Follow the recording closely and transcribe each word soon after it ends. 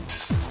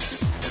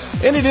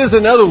And it is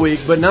another week,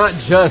 but not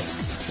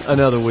just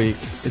another week.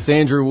 It's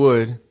Andrew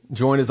Wood,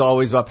 joined as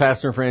always by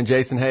pastor and friend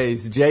Jason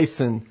Hayes.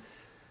 Jason,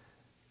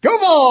 go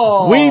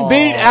ball! We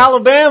beat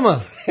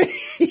Alabama.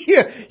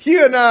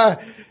 You and I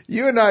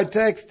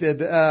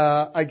texted,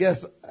 I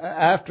guess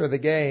after the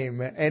game,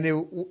 and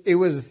it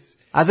was.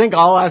 I think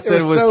all I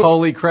said was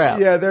holy crap.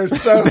 Yeah, that's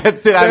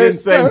it. I didn't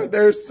say.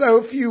 There's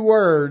so few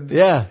words.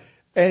 Yeah.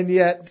 And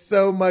yet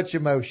so much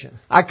emotion.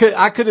 I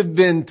could have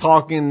been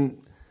talking.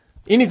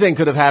 Anything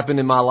could have happened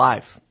in my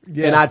life.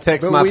 Yes, and I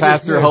text my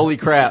pastor, holy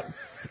crap.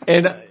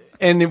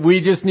 And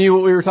we just knew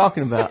what we were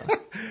talking about.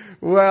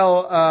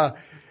 Well,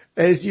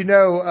 as you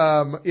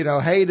know,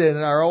 Hayden,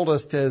 our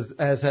oldest, has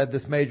had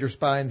this major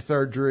spine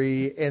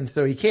surgery, and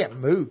so he can't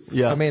move.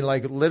 Yeah. I mean,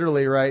 like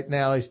literally right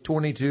now he's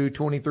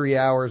 23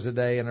 hours a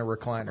day in a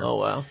recliner. Oh,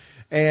 wow.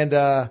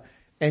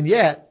 And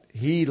yet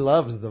he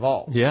loves the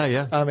vaults. Yeah,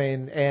 yeah. I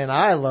mean, and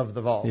I love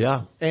the vaults.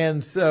 Yeah.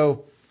 And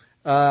so,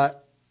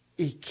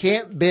 he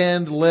can't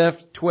bend,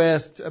 lift,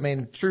 twist. I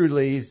mean,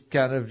 truly, he's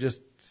kind of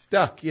just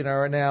stuck,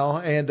 right now.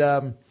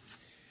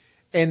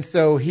 And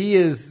so he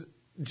is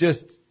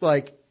just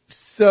like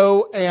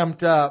so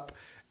amped up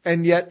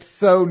and yet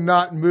so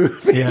not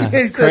moving. Yeah,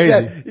 it's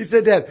crazy. He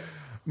said, Dad,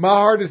 my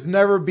heart has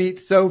never beat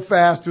so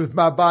fast with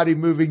my body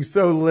moving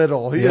so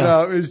little. You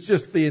know, it was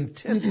just the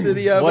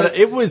intensity of it.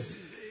 It was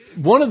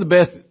one of the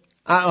best.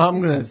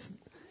 It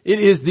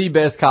is the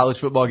best college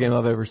football game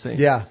I've ever seen.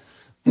 Yeah.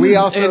 We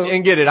also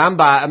and get it.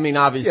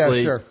 Obviously,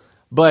 yeah, sure.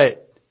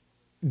 But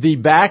the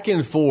back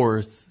and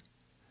forth.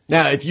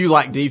 Now, if you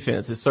like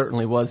defense, it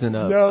certainly wasn't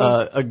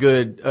a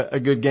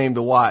good game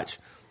to watch.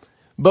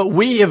 But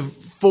we have,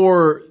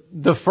 for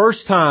the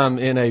first time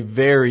in a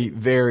very,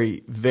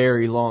 very,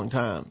 very long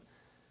time,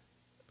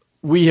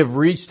 we have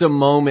reached a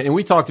moment, and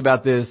we talked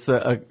about this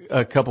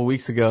a couple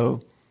weeks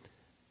ago,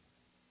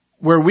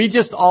 where we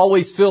just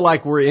always feel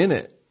like we're in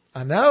it.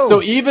 I know.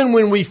 So even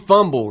when we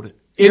fumbled,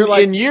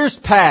 in years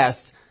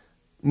past,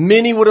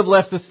 many would have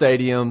left the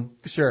stadium.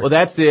 Sure. Well,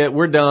 that's it.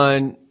 We're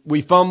done.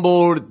 We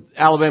fumbled.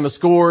 Alabama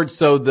scored.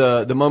 So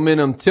the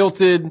momentum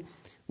tilted.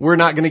 We're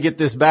not going to get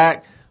this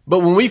back. But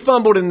when we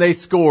fumbled and they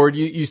scored,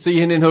 you see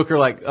Hendon Hooker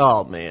like,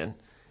 oh man.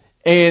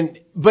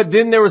 But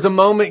then there was a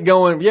moment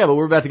going, yeah, but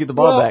we're about to get the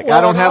ball back. I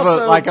don't have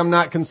I'm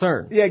not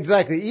concerned. Yeah,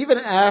 exactly. Even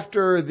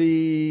after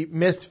the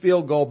missed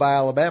field goal by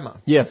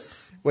Alabama.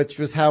 Yes. Which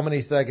was how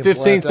many seconds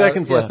 15 left?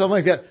 seconds left. Yeah, something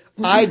like that.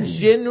 I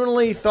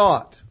genuinely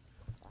thought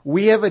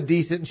we have a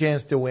decent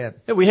chance to win.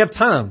 Yeah, we have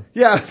time.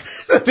 Yeah.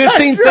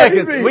 15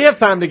 seconds. We have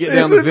time to get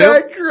down the field. Isn't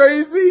that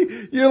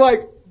crazy? You're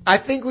like, I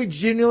think we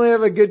genuinely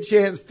have a good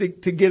chance to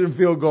get in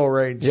field goal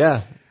range.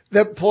 Yeah.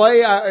 The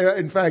play,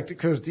 in fact,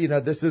 because,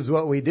 this is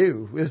what we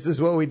do. This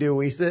is what we do.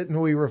 We sit and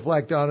we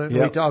reflect on it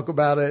and we talk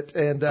about it.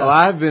 And,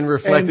 I've been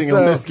reflecting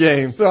on this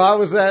game. So I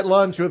was at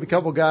lunch with a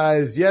couple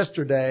guys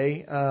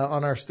yesterday,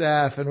 on our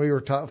staff, and we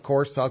were, of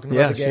course, talking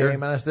about the game. Sure.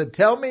 And I said,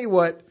 tell me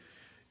what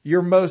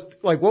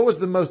what was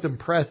the most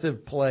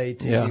impressive play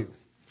to you?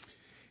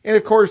 And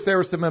of course, there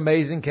were some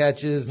amazing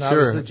catches, and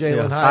obviously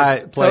Jalen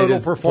Hyatt's total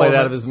performance. Played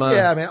out of his mind.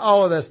 Yeah, I mean,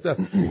 all of that stuff.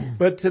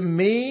 But to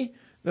me,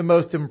 the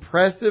most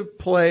impressive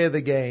play of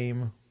the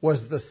game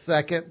was the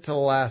second to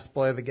last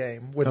play of the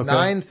game, with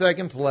 9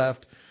 seconds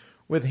left,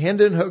 with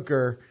Hendon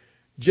Hooker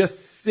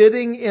just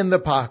sitting in the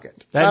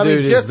pocket. That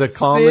dude is the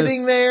calmest.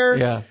 Sitting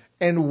there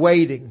and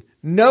waiting,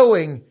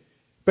 knowing,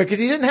 because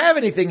he didn't have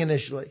anything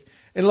initially,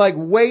 and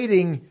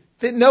waiting,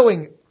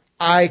 knowing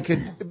I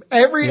could,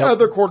 every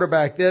other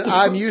quarterback that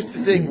I'm used to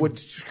seeing would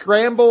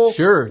scramble,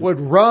 would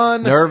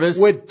run, nervous,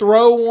 would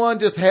throw one,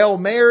 just Hail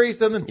Mary,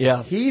 something.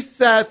 Yeah. He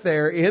sat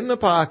there in the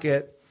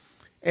pocket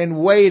and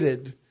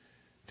waited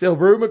till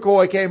Brew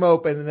McCoy came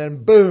open and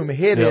then boom,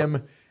 hit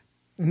him,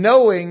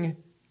 knowing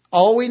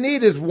all we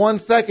need is 1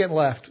 second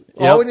left.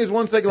 All we need is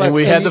 1 second left. And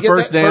we had the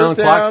first down,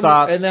 clock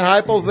stops. And then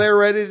Heupel's there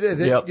ready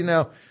to,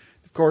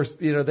 of course,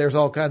 there's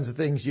all kinds of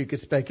things you could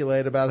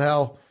speculate about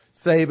how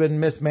Saban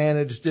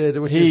mismanaged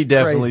it, which he is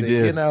definitely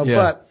crazy, did.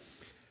 But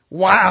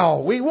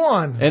wow, we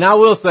won. And I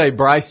will say,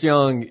 Bryce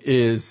Young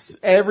is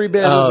every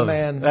bit of the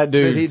man. That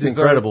dude is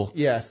incredible.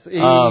 Yes, he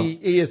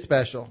is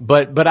special.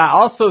 But I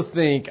also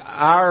think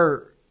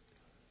our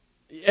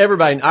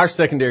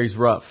secondary is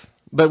rough.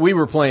 But we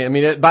were playing. I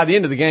mean, by the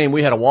end of the game,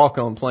 we had a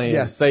walk-on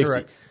playing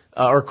safety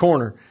or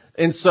corner,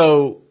 and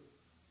so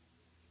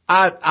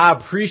I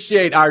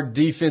appreciate our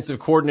defensive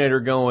coordinator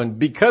going,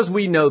 because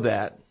we know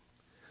that.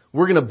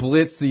 We're going to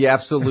blitz the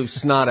absolute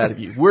snot out of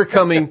you. We're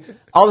coming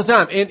all the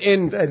time.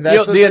 And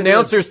the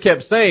announcers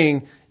kept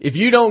saying, if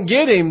you don't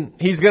get him,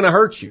 he's going to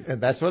hurt you. And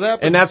that's what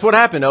happened. And that's what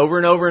happened over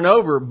and over and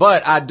over.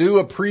 But I do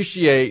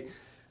appreciate,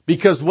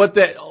 because with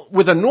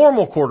a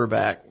normal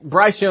quarterback,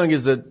 Bryce Young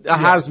is a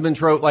Heisman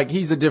Trophy,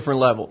 he's a different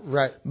level.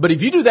 Right. But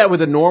if you do that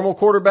with a normal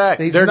quarterback,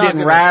 they're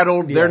getting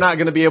rattled. Yeah. They're not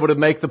going to be able to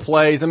make the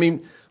plays. I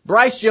mean,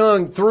 Bryce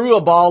Young threw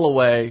a ball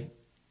away.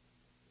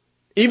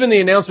 Even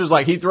the announcer's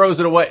he throws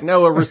it away.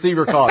 No, a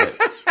receiver caught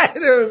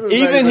it.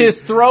 Even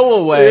his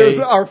throwaway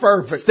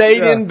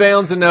stayed in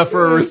bounds enough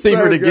for a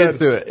receiver to get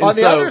to it. And on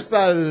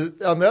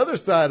the other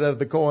side of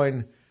the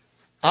coin,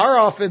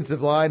 Our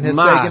offensive line has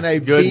taken a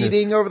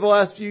beating over the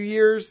last few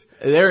years.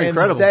 They're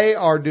incredible. They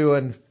are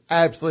doing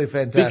absolutely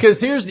fantastic.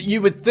 Because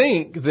you would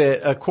think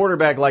that a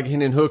quarterback like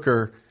Hendon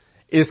Hooker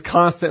is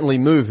constantly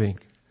moving.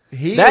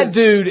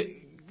 Dude,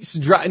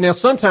 now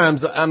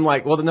sometimes I'm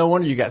like, well, no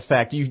wonder you got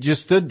sacked. You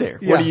just stood there.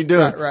 What are you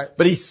doing? Right.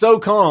 But he's so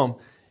calm.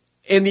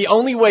 And the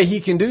only way he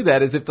can do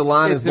that is if the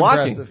line is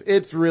blocking. Impressive.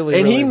 It's really,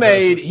 and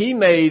really he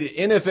made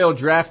NFL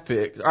draft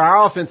picks.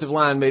 Our offensive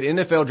line made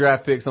NFL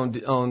draft picks on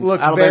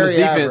Alabama's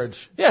defense.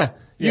 Average. Yeah.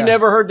 You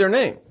never heard their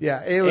name.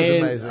 Yeah, it was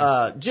amazing.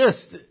 There's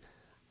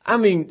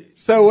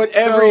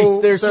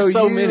just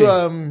so many.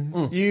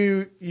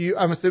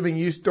 I'm assuming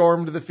you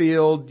stormed the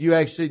field. You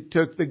actually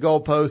took the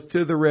goalpost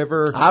to the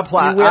river. You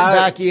went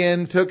back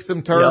in, took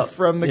some turf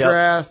from the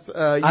grass.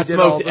 I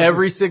smoked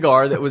every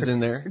cigar that was in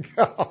there.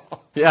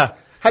 Yeah.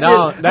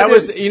 What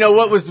was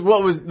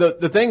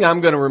the thing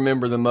I'm going to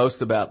remember the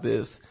most about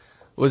this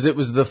was it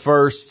was the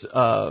first,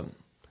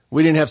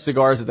 we didn't have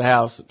cigars at the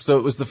house, so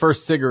it was the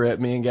first cigarette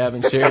me and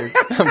Gavin shared.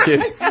 I'm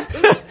kidding.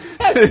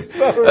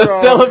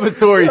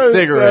 Celebratory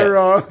cigarette. So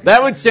wrong.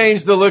 That would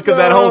change the look of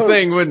that whole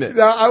thing, wouldn't it?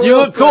 No, you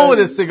look cool with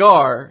a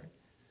cigar,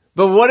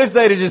 but what if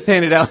they'd have just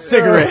handed out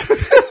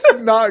cigarettes?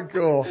 Not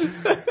cool.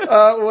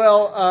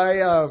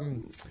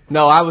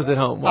 No, I was at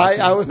home.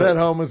 I was at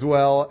home as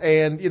well.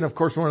 And, of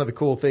course, one of the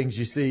cool things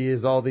you see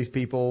is all these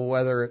people,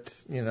 whether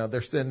it's,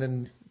 they're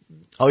sending.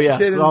 Oh, yeah.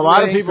 So a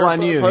lot of people I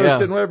knew.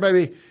 Posting, whatever,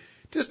 maybe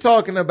just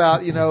talking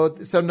about,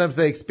 sometimes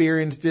they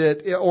experienced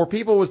it. Or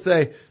people would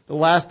say, the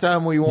last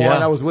time we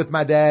won, I was with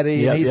my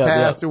daddy and he's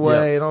passed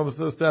away and all this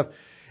other stuff.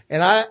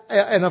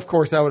 And of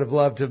course, I would have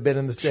loved to have been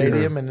in the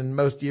stadium. Sure. And in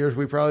most years,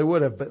 we probably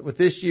would have. But with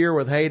this year,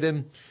 with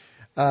Hayden,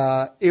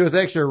 it was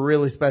actually a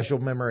really special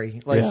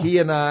memory. He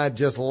and I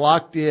just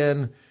locked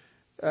in.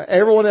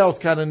 Everyone else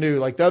kind of knew.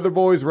 The other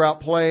boys were out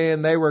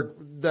playing.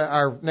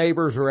 Our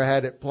neighbors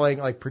had it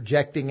playing,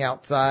 projecting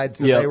outside.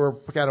 So they were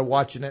kind of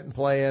watching it and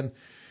playing.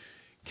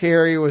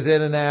 Carrie was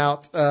in and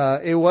out.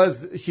 It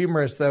was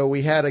humorous though.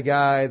 We had a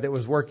guy that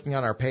was working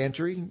on our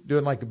pantry,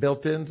 doing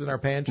built-ins in our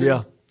pantry.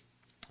 Yeah.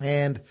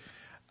 And,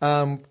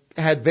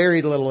 had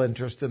very little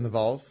interest in the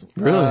Vols.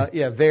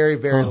 Really? Very,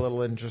 very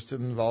little interest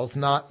in the Vols.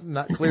 Not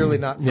clearly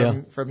not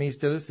from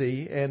East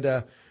Tennessee.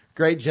 And,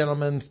 great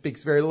gentleman,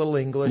 speaks very little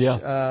English.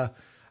 Yeah.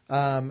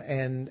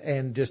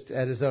 And just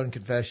at his own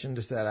confession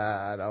just said,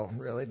 I don't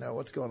really know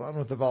what's going on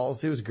with the Vols.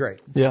 He was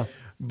great. Yeah.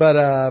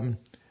 But,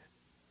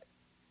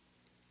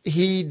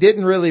 he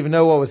didn't really even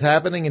know what was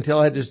happening until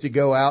I had just to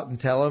go out and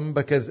tell him,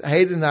 because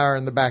Hayden and I are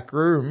in the back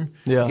room.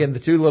 Yeah. Again, the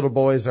two little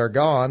boys are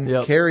gone.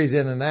 Yep. Carrie's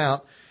in and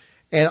out.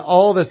 And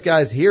all this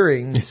guy's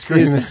hearing is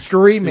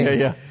screaming.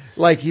 Yeah.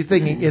 He's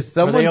thinking, is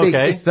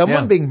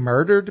someone being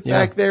murdered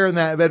back there in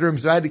that bedroom?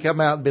 So I had to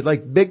come out and be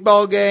big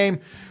ball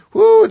game.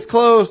 Woo, it's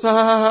close. Ha,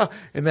 ha, ha.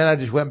 And then I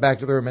just went back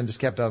to the room and just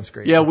kept on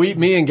screaming. Yeah,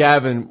 me and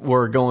Gavin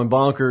were going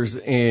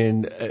bonkers.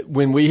 And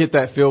when we hit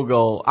that field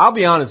goal, I'll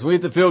be honest, when we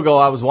hit the field goal,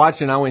 I was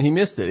watching. He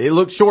missed it. It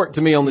looked short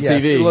to me on the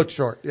TV. It looked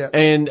short. Yeah.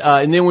 And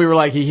then we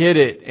were he hit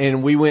it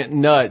and we went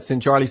nuts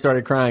and Charlie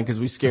started crying because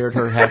we scared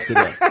her half to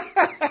death.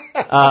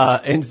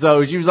 And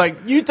so she was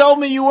like, you told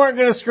me you weren't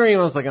going to scream.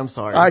 I was like, I'm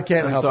sorry. I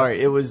can't help it. I'm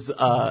sorry. It was,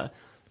 and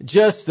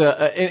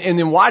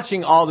then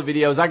watching all the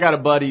videos, I got a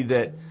buddy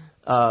that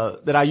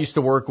I used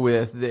to work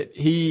with that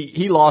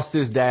he lost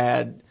his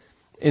dad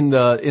in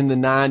the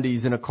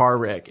 90s in a car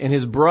wreck, and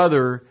his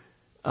brother,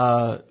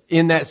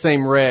 in that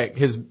same wreck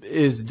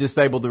is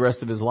disabled the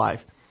rest of his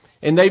life.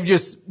 And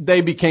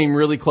they became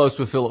really close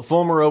with Philip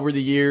Fulmer over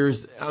the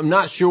years. I'm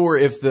not sure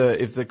if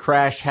the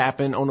crash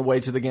happened on the way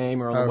to the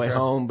game or on the way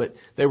home, but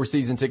they were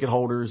season ticket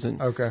holders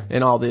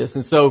and all this.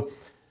 And so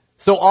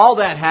all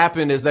that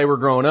happened as they were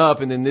growing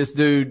up. And then this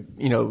dude,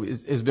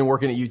 has been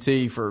working at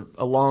UT for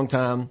a long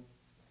time.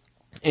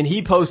 And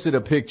he posted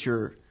a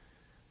picture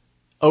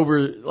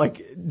over,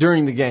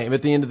 during the game,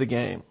 at the end of the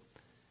game.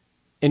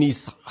 And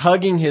he's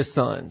hugging his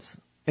sons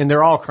and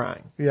they're all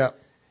crying. Yeah.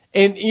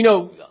 And,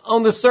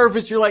 on the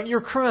surface,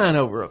 you're crying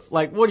over it.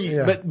 What are you,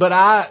 yeah. But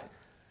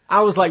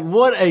I was like,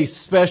 what a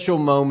special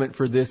moment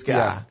for this guy.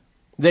 Yeah.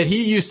 That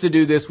he used to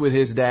do this with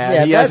his dad.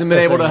 Yeah, he hasn't been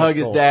able to hug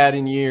his dad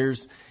in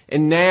years.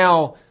 And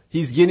now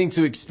he's getting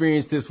to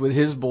experience this with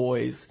his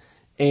boys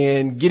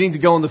and getting to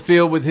go on the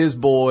field with his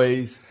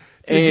boys.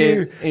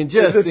 And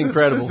just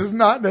incredible. This is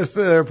not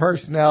necessarily a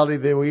personality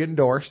that we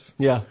endorse.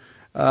 Yeah.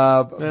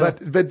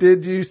 But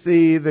did you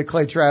see the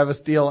Clay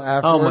Travis deal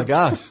afterwards? Oh my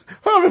gosh.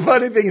 Well, the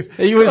funny thing is,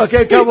 he was,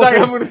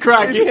 I'm going to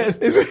cry again.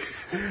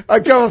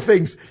 A couple of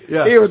things.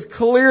 Yeah. It was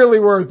clearly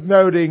worth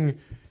noting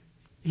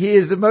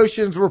his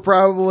emotions were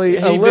probably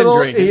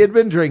he had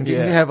been drinking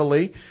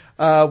heavily,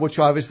 which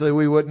obviously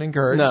we wouldn't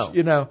encourage,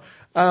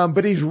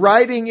 but he's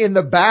riding in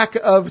the back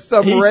of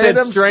some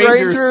random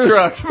stranger's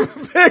truck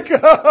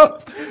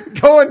pickup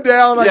going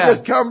down, I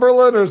guess,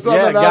 Cumberland or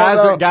something.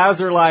 Yeah, guys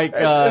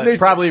are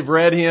probably have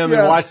read him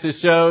and watched his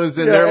shows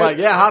and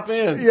they're hop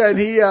in.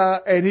 Yeah,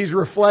 and he's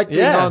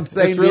reflecting on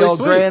saying the old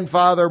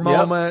grandfather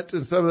moment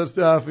and some of the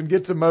stuff and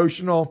gets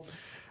emotional.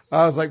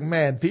 I was like,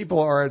 man, people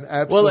are an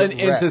absolute wreck.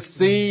 And to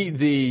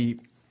see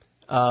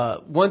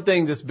one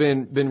thing that's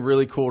been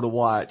really cool to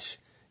watch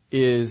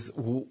is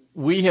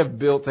we have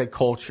built a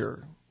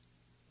culture.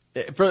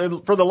 For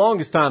the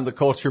longest time, the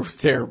culture was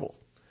terrible.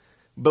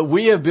 But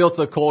we have built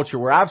a culture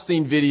where I've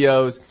seen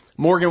videos.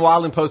 Morgan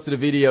Wallen posted a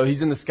video.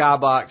 He's in the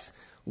skybox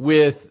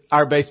with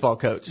our baseball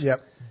coach.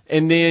 Yep.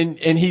 And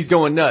he's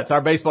going nuts.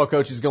 Our baseball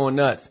coach is going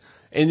nuts.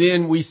 And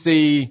then we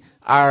see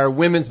our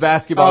women's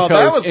basketball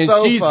coach, and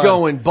she's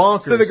going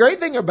bonkers. So the great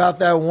thing about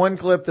that one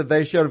clip that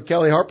they showed of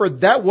Kelly Harper,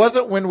 that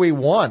wasn't when we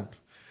won.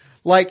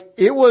 Like,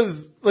 it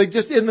was like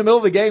just in the middle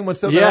of the game when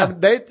something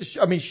happened.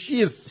 She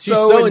is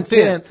so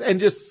intense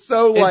and just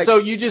so like. And so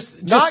you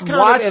just not kind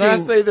watching. Of,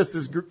 and I say this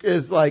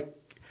is like,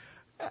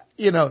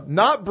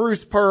 not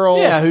Bruce Pearl.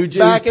 Yeah, who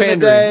back in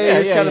the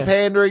day, who's kind of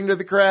pandering to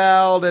the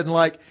crowd and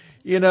like,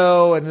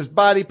 and his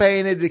body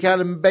painted to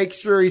kind of make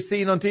sure he's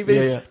seen on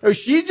TV. Yeah. No,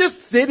 she's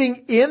just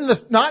sitting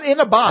not in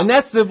a box. And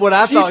that's what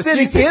I thought.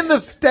 She's sitting in the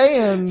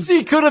stands.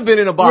 She could have been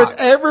in a box with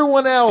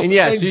everyone else.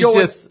 And she's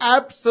going just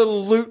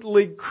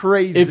absolutely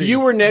crazy. If you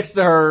were next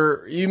to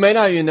her, you may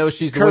not even know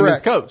she's the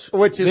women's coach.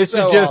 Which is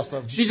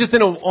awesome. She's just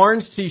in an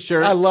orange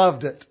t-shirt. I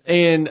loved it.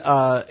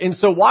 And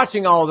so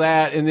watching all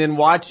that, and then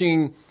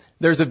watching,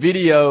 there's a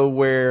video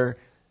where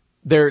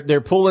they're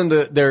pulling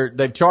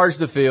they've charged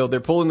the field, they're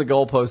pulling the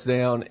goalpost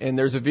down, and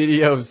there's a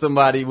video of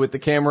somebody with the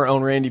camera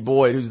on Randy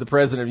Boyd, who's the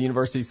president of the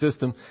university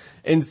system,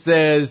 and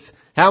says,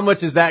 how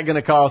much is that going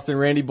to cost? And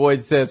Randy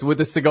Boyd says,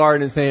 with a cigar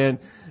in his hand,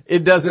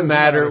 it doesn't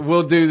matter.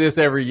 We'll do this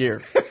every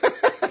year.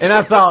 And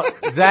I thought,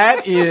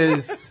 that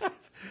is.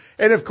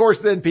 And of course,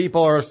 then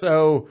people are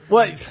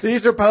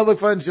these are public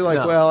funds. You're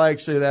like, well,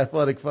 actually, the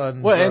athletic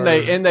funds. Well, and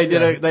they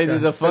did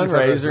a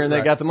fundraiser and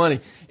they got the money.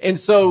 And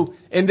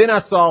then I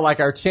saw like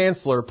our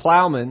chancellor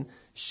Plowman,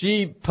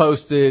 she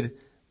posted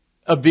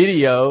a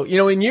video.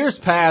 In years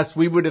past,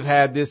 we would have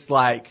had this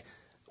like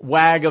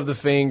wag of the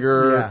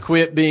finger,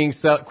 quit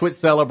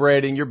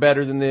celebrating, you're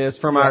better than this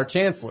from our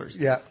chancellors.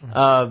 Yeah.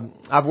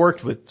 I've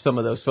worked with some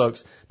of those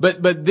folks,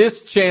 but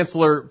this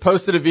chancellor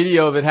posted a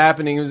video of it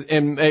happening,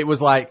 and it was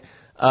like,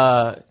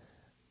 I'm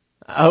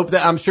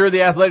sure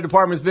the athletic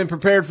department's been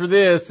prepared for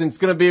this, and it's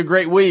going to be a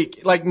great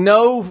week. Like,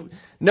 no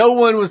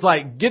one was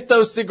like, get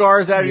those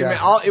cigars out of your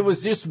mouth. It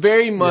was just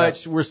very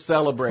much, we're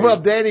celebrating. Well,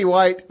 Danny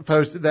White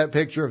posted that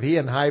picture of he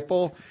and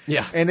Heupel.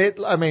 Yeah. And it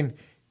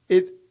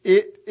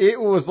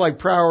was like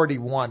priority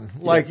one.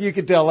 Like, you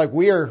could tell, like,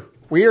 we're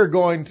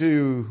going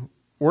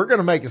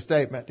to make a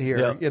statement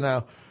here,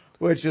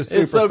 which is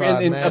super so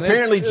fun, and man.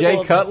 Apparently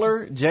Jay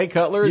Cutler,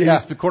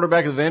 who's the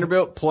quarterback of the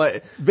Vanderbilt,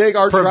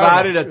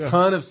 provided a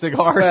ton of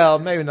cigars. Well,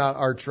 maybe not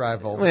arch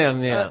rival.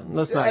 Well,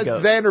 let's not go.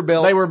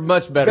 Vanderbilt. They were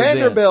much better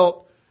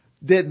Vanderbilt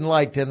didn't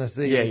like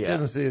Tennessee. Yeah.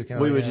 Tennessee is kind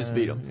of. We would just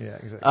beat them. Yeah,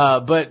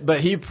 exactly. But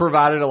he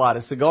provided a lot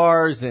of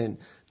cigars, and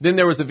then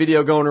there was a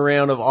video going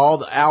around of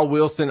Al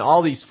Wilson,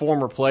 all these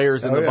former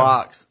players in the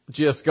box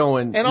just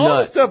going and nuts. all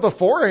the stuff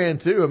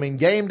beforehand too. I mean,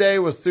 game day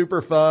was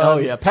super fun. Oh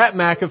yeah, Pat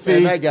McAfee,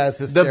 man, that guy's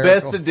hysterical. The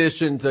best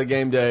addition to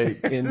game day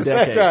in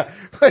decades.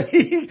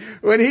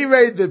 when he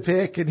made the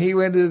pick and he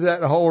went into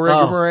that whole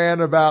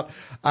rigmarole about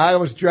I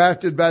was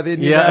drafted by the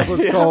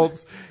Indianapolis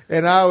Colts.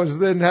 And I was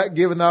then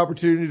given the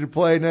opportunity to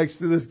play next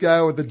to this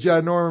guy with the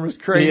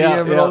ginormous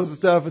cranium and all this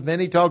stuff. And then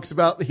he talks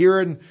about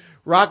hearing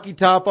Rocky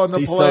Top on the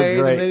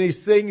plane, and then he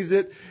sings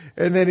it,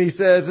 and then he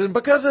says, and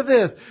because of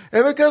this,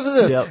 and because of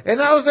this,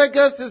 and I was at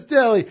Gus's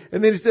Deli,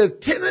 and then he says,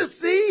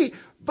 Tennessee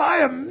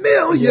by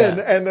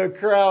 1,000,000, and the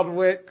crowd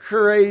went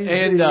crazy.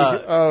 And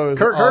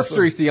Kirk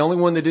Herbstreit's the only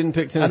one that didn't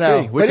pick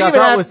Tennessee, which I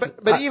thought was.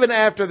 But even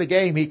after the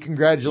game, he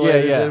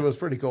congratulated. It was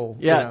pretty cool.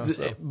 Yeah,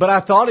 but I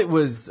thought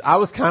I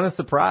was kind of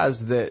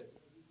surprised that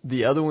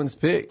the other ones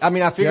picked. I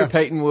mean, I figured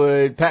Peyton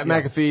would. Pat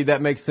McAfee,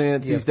 that makes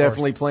sense. He's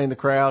definitely playing the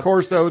crowd.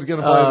 Corso's going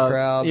to play the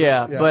crowd.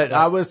 But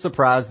I was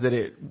surprised that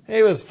it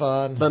was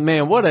fun. But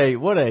man, what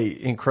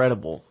a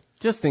incredible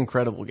game. It's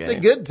a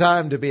good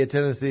time to be a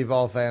Tennessee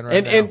Vol fan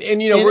right now. And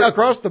we're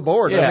across the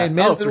board. I mean,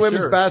 men's and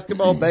women's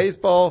basketball,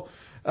 baseball,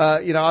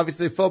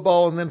 obviously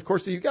football, and then of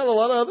course you've got a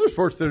lot of other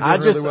sports that are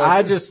doing really well.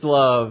 I just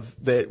love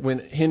that when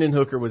Hendon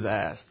Hooker was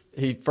asked,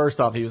 he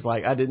was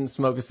like, I didn't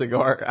smoke a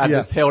cigar. I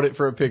just held it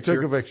for a picture.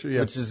 Took a picture,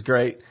 which is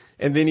great.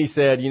 And then he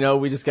said,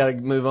 we just got to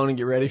move on and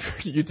get ready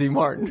for UT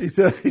Martin. He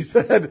said,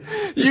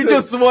 you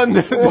just won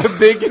the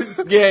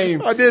biggest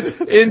game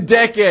in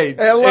decades.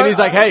 And he's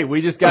like, hey,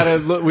 we got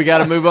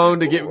to move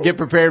on to get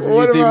prepared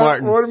for UT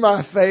Martin. One of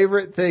my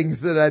favorite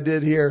things that I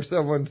did hear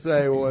someone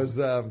say was,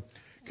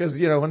 because,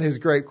 one of his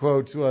great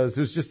quotes was, it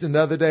was just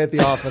another day at the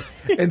office.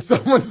 And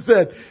someone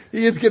said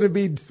he is going to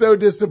be so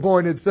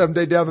disappointed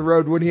someday down the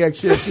road when he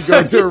actually has to go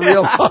into a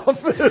real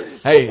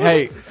office.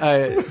 Hey,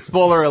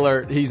 spoiler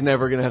alert, he's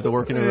never going to have to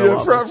work in a real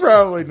office.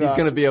 Probably not. He's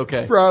going to be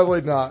okay.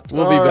 Probably not.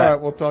 We'll be back. All right,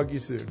 we'll talk to you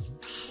soon.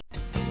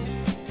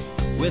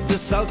 With the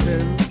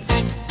Sultans.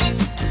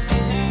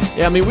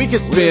 Yeah, I mean, we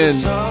could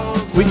spend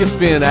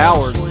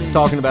hours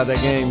talking about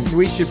that game.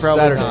 We should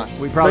probably Saturday.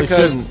 not. We probably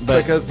shouldn't.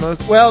 Because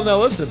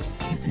listen.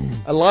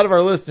 A lot of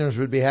our listeners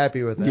would be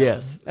happy with that.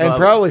 Yes. And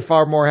probably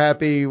far more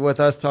happy with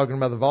us talking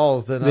about the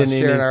Vols than us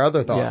sharing our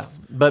other thoughts.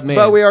 Yeah. But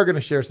we are going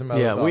to share some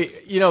other thoughts.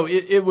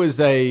 It was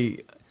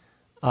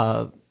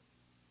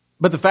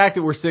but the fact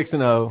that we're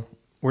 6-0,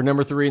 we're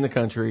number 3 in the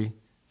country,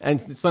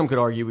 and some could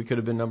argue we could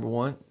have been number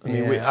 1. I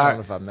mean, I don't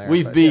know if I'm there.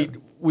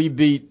 We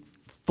beat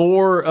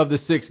 4 of the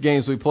 6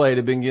 games we played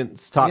have been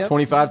against top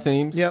 25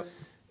 teams. Yep.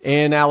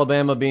 And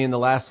Alabama being the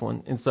last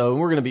one. And so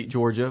we're going to beat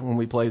Georgia when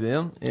we play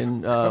them,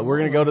 and we're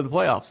going to go to the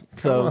playoffs.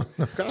 So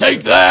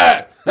take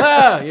that!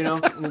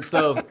 And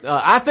so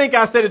I think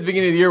I said at the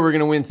beginning of the year we're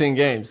going to win 10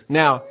 games.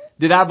 Now,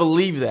 did I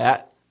believe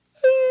that?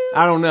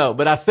 I don't know,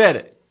 but I said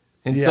it.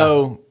 And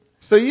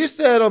So you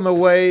said on the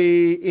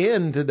way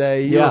in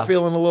today you were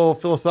feeling a little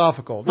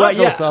philosophical.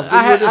 Philosophical.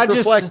 I just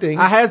reflecting.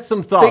 I had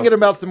some thoughts. Thinking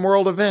about some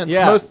world events.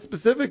 Yeah. Most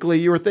specifically,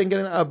 you were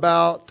thinking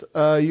about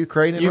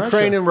Ukraine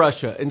and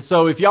Russia. And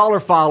so if y'all are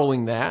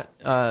following that,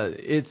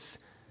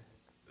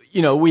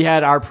 we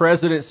had our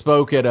president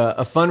spoke at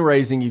a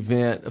fundraising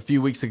event a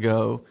few weeks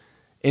ago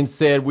and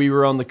said we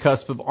were on the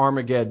cusp of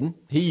Armageddon.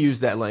 He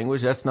used that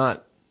language. That's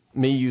not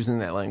me using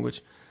that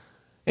language.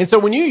 And so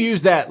when you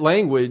use that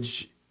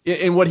language,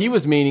 and what he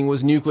was meaning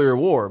was nuclear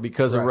war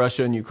because of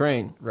Russia and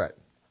Ukraine. Right.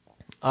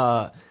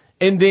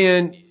 And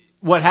then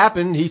what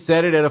happened? He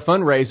said it at a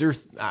fundraiser.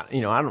 I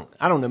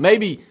don't know.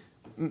 Maybe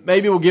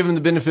we'll give him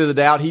the benefit of the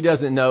doubt. He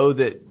doesn't know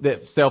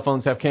that cell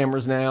phones have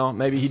cameras now.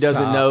 Maybe he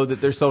doesn't know that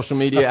there's social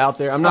media out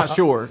there. I'm not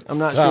sure.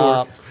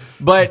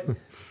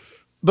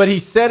 But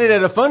he said it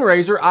at a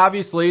fundraiser,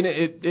 obviously, and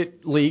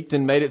it leaked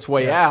and made its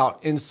way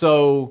out. And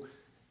so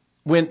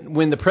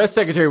when the press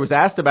secretary was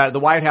asked about it, the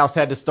White House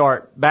had to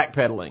start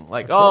backpedaling.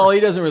 Like, he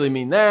doesn't really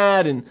mean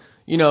that. And,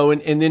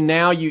 and then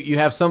now you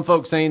have some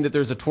folks saying that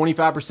there's a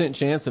 25%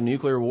 chance of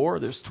nuclear war.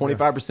 There's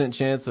 25%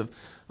 chance of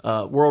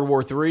World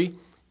War III.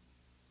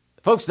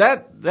 Folks,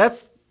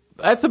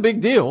 that's a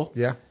big deal.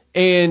 Yeah.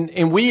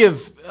 And we have,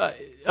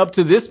 up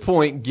to this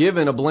point,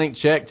 given a blank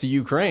check to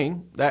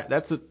Ukraine.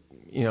 That's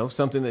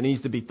something that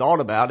needs to be thought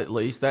about at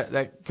least.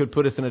 That could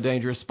put us in a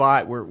dangerous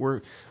spot.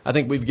 I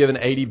think we've given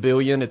 $80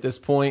 billion at this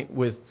point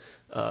with,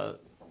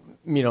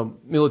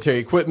 military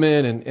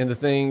equipment and the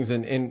things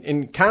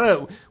and kind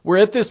of we're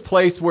at this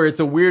place where it's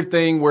a weird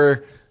thing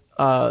where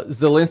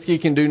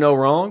Zelensky can do no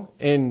wrong,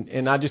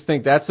 and I just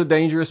think that's a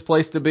dangerous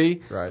place to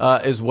be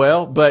as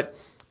well. But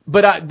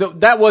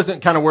that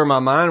wasn't kind of where my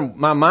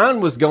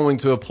mind was going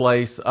to a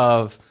place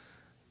of.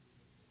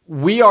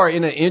 We are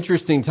in an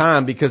interesting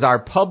time because our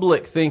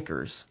public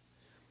thinkers.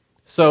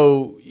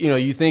 So,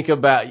 you think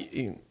about,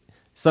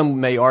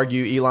 some may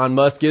argue Elon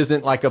Musk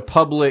isn't like a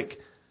public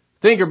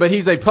thinker, but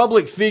he's a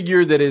public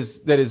figure that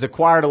has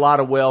acquired a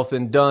lot of wealth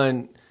and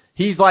done.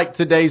 He's like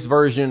today's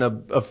version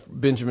of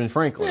Benjamin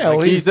Franklin.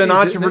 Yeah, he's an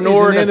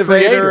entrepreneur, he's an and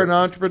innovator, creator. an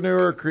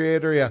entrepreneur,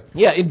 creator. Yeah.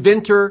 Yeah,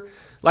 inventor.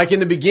 Like in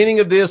the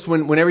beginning of this,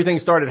 when everything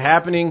started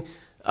happening,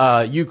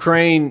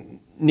 Ukraine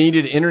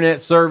needed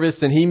internet service,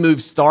 and he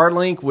moved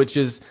Starlink, which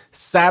is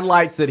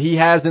satellites that he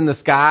has in the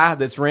sky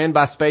that's ran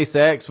by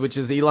SpaceX, which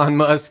is Elon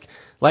Musk.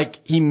 Like,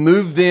 he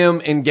moved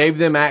them and gave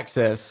them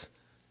access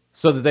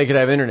so that they could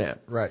have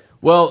internet. Right.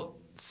 Well,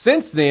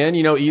 since then,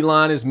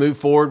 Elon has moved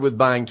forward with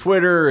buying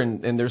Twitter,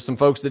 and there's some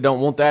folks that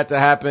don't want that to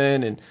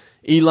happen, and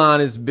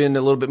Elon has been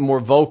a little bit more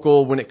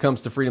vocal when it comes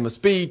to freedom of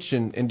speech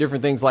and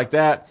different things like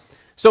that.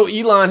 So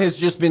Elon has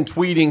just been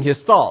tweeting his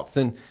thoughts,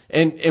 and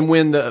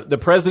when the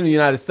president of the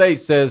United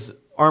States says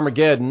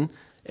Armageddon,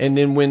 and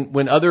then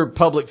when other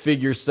public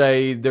figures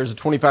say there's a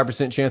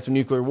 25% chance of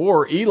nuclear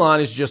war,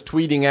 Elon is just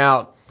tweeting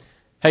out,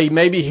 hey,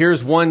 maybe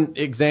here's one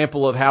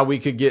example of how we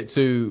could get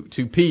to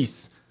peace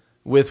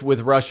with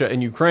Russia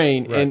and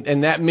Ukraine. Right.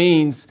 And that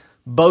means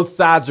both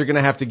sides are going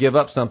to have to give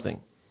up something.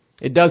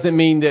 It doesn't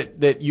mean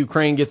that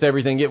Ukraine gets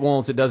everything it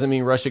wants. It doesn't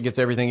mean Russia gets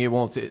everything it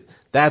wants.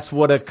 That's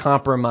what a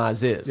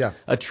compromise is. Yeah.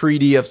 A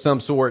treaty of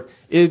some sort.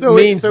 It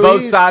means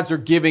both sides are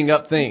giving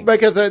up things.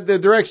 Because the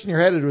direction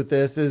you're headed with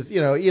this is,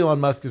 Elon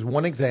Musk is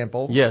one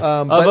example. Yes.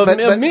 Of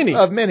many.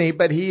 Of many,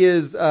 but he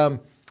is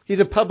he's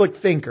a public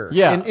thinker.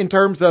 Yeah. In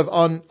terms of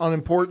on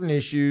important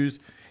issues.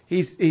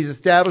 He's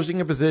establishing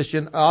a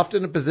position,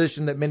 often a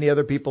position that many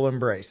other people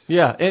embrace.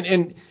 Yeah,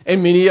 and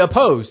many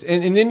oppose.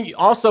 And then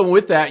also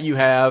with that you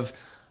have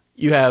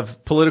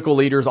political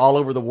leaders all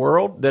over the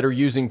world that are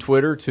using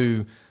Twitter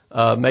to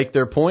make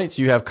their points.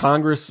 You have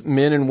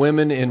congressmen and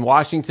women in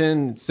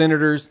Washington,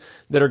 senators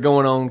that are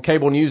going on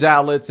cable news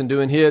outlets and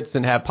doing hits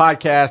and have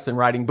podcasts and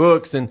writing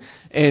books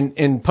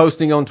and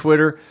posting on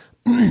Twitter.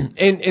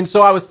 And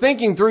so I was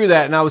thinking through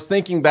that, and I was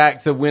thinking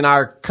back to when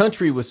our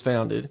country was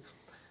founded.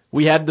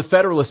 We had the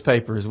Federalist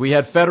Papers. We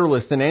had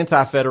Federalists and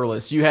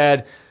Anti-Federalists.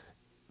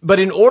 But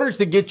in order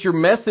to get your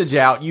message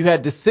out, you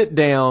had to sit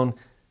down,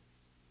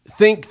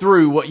 think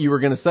through what you were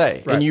going to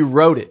say, and you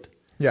wrote it.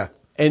 Yeah.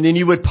 And then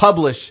you would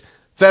publish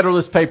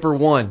Federalist Paper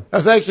 1.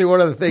 That's actually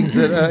one of the things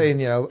that,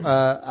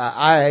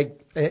 I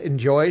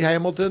enjoyed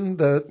Hamilton,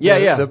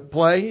 the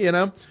play,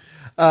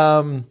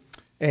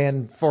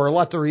 and for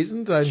lots of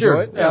reasons I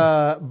enjoy it.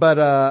 Yeah.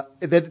 But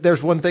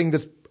there's one thing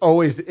that's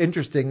always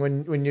interesting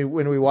when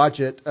we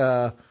watch it.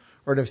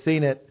 or have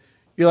seen it,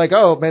 you're like,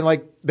 oh man,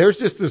 like there's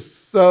just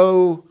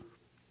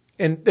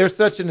and there's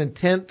such an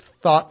intense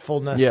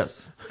thoughtfulness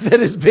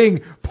that is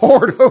being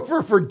poured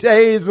over for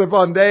days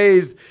upon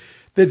days.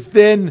 That's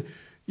then,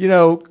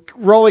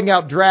 rolling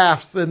out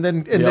drafts and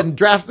then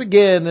drafts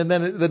again, and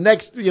then the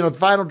next, the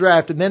final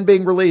draft, and then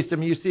being released. I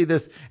mean, you see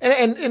this,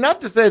 and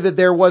not to say that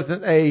there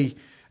wasn't a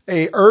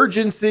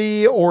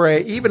urgency or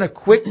even a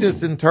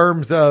quickness in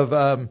terms of,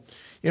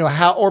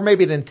 how, or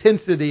maybe an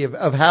intensity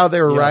of how they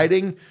were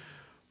writing.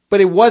 But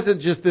it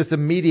wasn't just this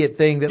immediate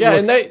thing that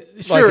and like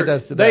it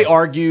does today. They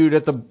argued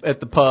at the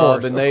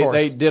pub, course, and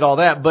they did all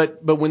that.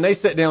 But when they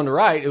sat down to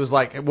write, it was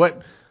like,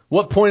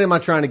 what point am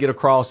I trying to get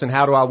across, and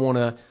how do I want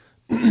to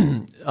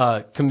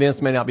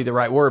convince may not be the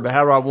right word, but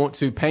how do I want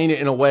to paint it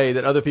in a way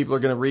that other people are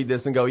going to read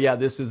this and go, yeah,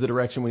 this is the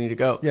direction we need to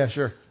go. Yeah,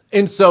 sure.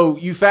 And so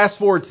you fast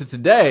forward to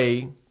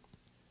today,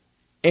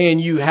 and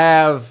you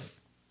have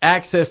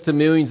access to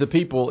millions of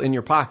people in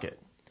your pocket,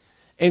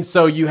 and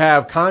so you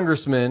have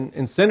congressmen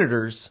and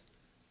senators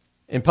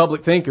and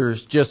public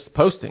thinkers just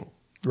posting.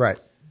 Right.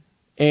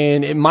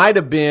 And it might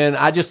have been,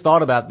 I just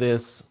thought about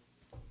this.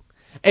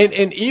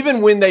 And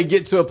even when they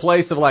get to a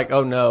place of like,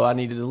 oh no, I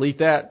need to delete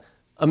that,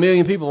 1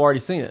 million people have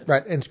already seen it.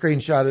 Right. And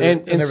screenshotted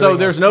it. And so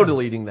there's no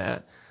deleting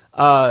that.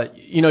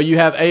 You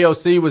have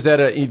AOC was at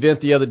an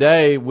event the other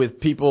day with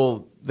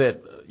people that,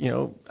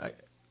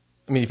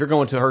 I mean, if you're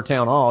going to her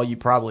town hall, you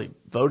probably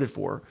voted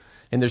for her.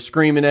 And they're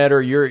screaming at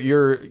her,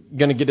 you're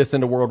going to get us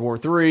into World War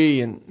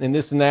III and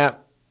this and that.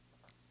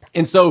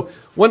 And so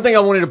one thing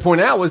I wanted to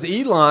point out was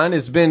Elon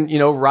has been,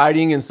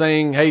 writing and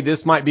saying, hey, this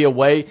might be a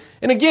way.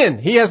 And again,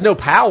 he has no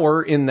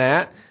power in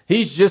that.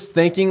 He's just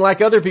thinking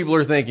like other people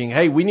are thinking.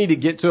 Hey, we need to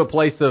get to a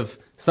place of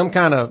some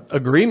kind of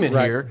agreement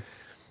here.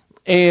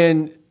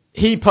 And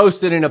he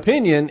posted an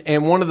opinion,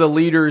 and one of the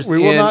leaders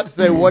we will not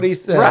say what he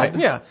said. Right,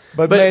 yeah.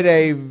 But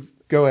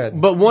go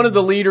ahead. But one of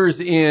the leaders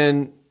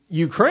in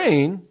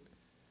Ukraine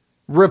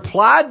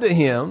replied to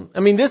him.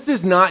 I mean, this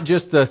is not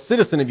just a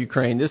citizen of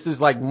Ukraine. This is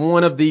like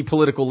one of the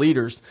political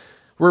leaders.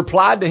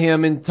 Replied to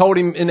him and told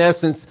him, in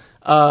essence,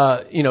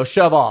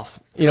 shove off.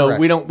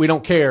 Correct. we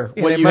don't care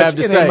what you have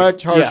to say. In a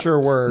much harsher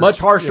word. Much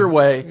harsher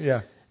way.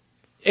 Yeah.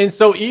 And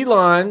so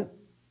Elon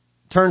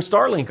turned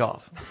Starlink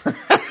off.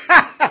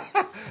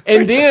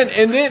 And then,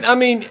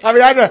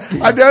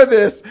 I know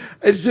this.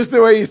 It's just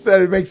the way you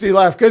said it makes me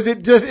laugh because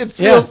it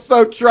feels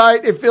so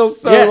trite. It feels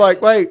so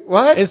like, wait,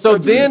 what? And so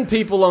then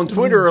people on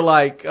Twitter are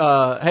like,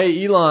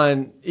 hey,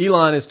 Elon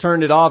has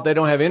turned it off. They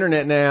don't have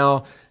internet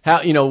now.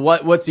 How,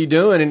 what's he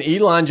doing? And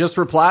Elon just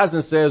replies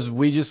and says,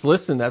 we just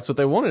listened. That's what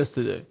they wanted us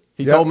to do.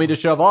 He told me to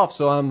shove off.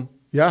 So I'm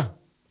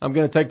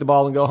going to take the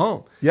ball and go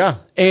home. Yeah.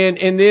 And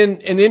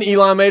then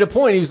Elon made a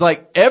point. He was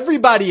like,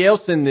 everybody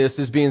else in this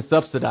is being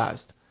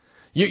subsidized.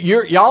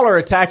 Y'all are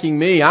attacking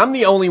me. I'm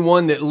the only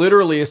one that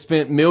literally has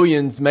spent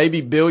millions,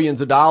 maybe billions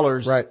of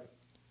dollars. Right.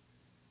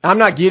 I'm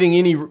not getting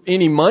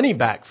any money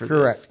back for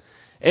Correct. this.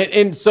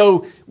 And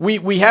so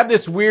we have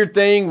this weird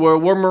thing where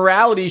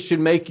morality should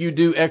make you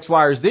do X,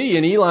 Y, or Z,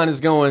 and Elon is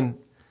going,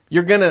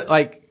 you're gonna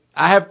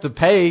I have to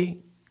pay.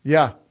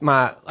 Yeah.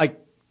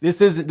 This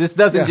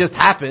doesn't just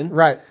happen.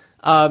 Right.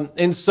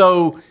 And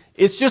so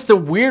it's just a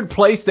weird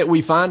place that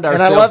we find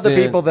ourselves in. And I love the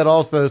people that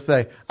also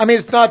say, I mean,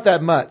 it's not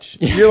that much.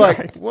 You're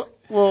like, what?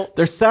 Well,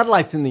 there's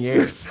satellites in the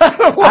air.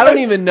 I don't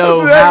even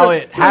know how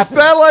it happens.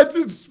 Satellites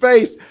in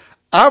space.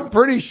 I'm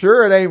pretty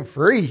sure it ain't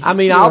free. I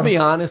mean, I'll be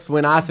honest.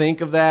 When I think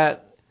of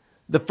that,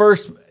 the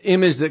first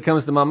image that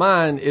comes to my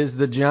mind is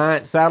the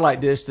giant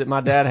satellite dish that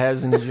my dad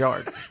has in his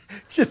yard.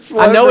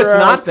 I know it's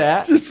not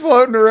that. Just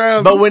floating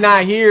around. But when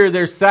I hear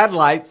there's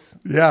satellites,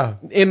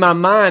 in my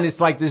mind, it's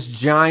like this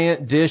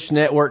giant dish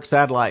network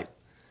satellite.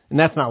 And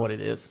that's not what it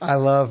is. I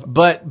love.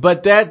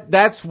 But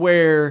that's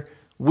where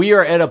we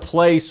are at a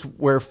place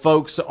where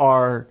folks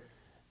are,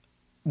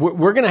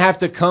 we're going to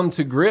have to come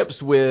to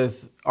grips with,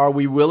 are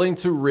we willing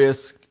to risk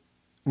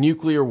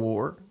nuclear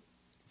war?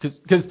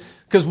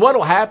 Because what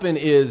will happen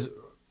is,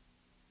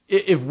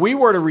 if we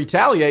were to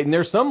retaliate, and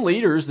there's some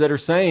leaders that are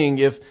saying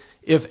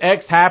if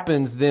X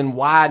happens, then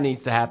Y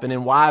needs to happen,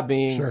 and Y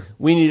being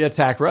we need to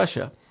attack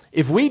Russia.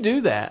 If we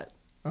do that,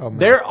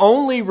 their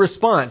only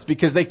response,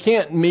 because they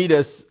can't meet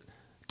us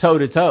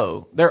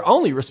toe-to-toe, their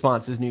only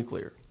response is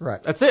nuclear.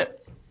 Right. That's it.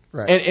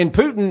 Right. And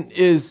Putin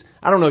is,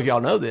 I don't know if y'all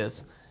know this,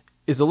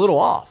 is a little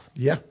off.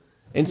 Yeah.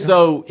 And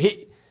so,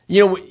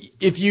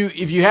 if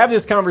you have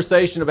this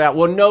conversation about,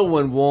 well, no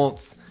one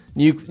wants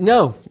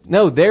no,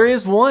 there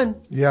is one.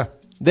 Yeah.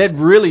 That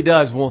really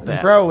does want that.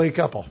 And probably a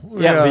couple.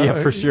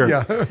 Yeah, for sure.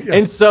 Yeah.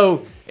 And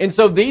so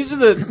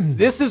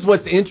this is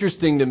what's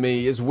interesting to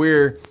me is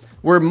we're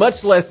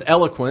much less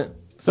eloquent.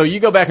 So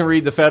you go back and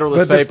read the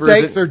Federalist Papers. But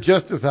the stakes are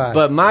just as high.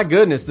 But my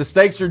goodness, the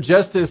stakes are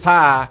just as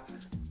high,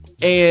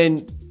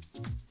 and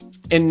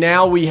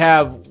now we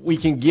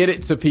can get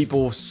it to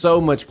people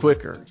so much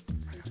quicker.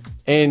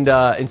 And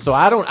so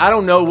I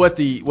don't know what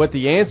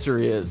the answer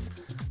is.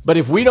 But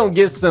if we don't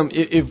get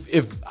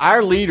if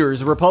our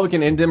leaders,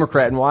 Republican and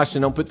Democrat in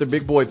Washington, don't put their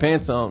big boy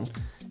pants on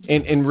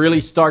and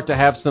really start to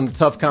have some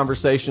tough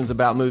conversations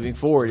about moving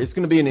forward. It's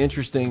going to be an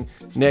interesting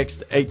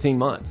next 18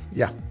 months.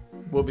 Yeah.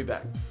 We'll be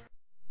back.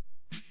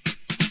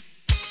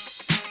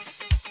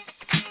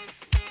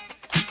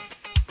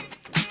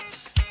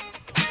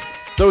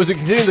 So as we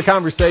continue the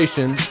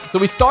conversation, so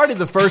we started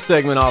the first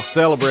segment off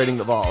celebrating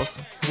the Vols.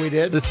 We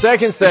did. The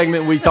second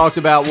segment, we talked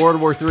about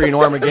World War III and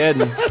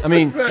Armageddon. I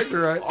mean, exactly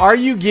right. Are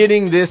you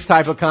getting this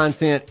type of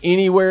content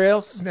anywhere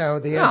else?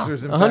 No, the answer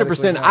is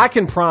 100%. no. I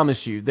can promise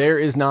you there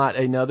is not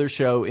another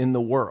show in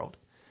the world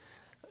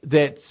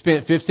that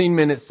spent 15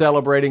 minutes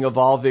celebrating a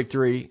Vol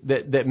victory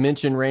that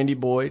mentioned Randy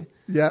Boyd,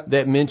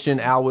 that mentioned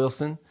Al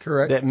Wilson,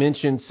 correct, that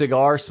mentioned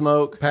cigar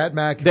smoke, Pat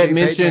McAfee, that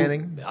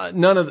mentioned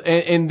none of,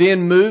 and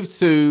then moved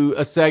to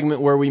a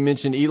segment where we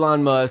mentioned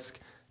Elon Musk,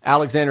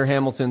 Alexander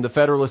Hamilton, the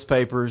Federalist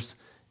Papers,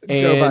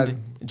 and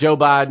Joe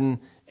Biden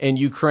and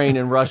Ukraine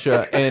and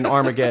Russia and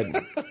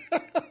Armageddon.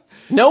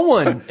 No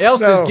one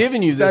else has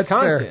given you this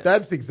content. Fair.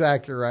 That's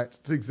exactly right.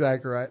 That's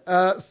exactly right.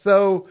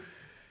 So,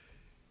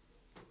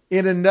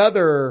 in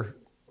another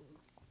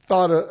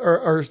thought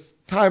or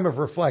time of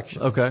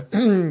reflection, okay,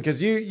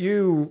 because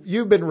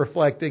you've been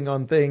reflecting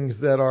on things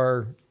that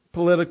are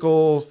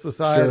political,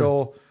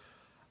 societal. Sure.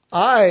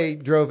 I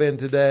drove in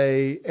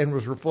today and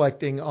was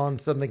reflecting on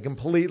something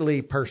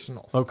completely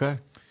personal. Okay,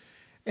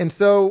 and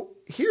so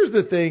here's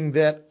the thing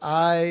that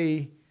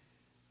I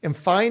am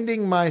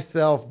finding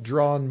myself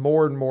drawn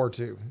more and more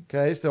to.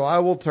 Okay, so I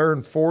will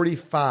turn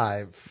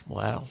 45.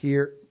 Wow.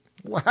 Here.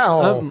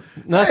 Wow.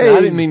 Nothing. Hey,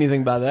 I didn't mean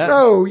anything by that.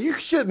 No, you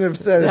shouldn't have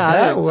said it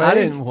that way. I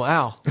didn't.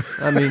 Wow.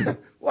 I mean.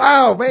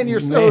 Wow, man,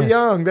 you're so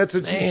young. That's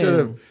what you should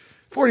have.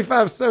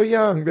 45 is so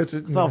young. That's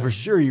what, I thought for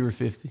sure you were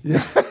 50.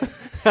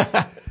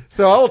 Yeah.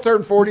 So I'll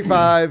turn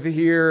 45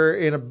 here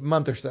in a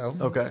month or so.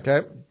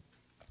 Okay.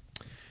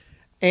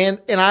 And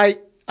I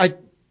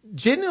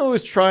genuinely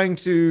was trying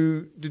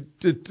to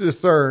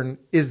discern,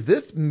 is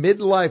this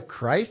midlife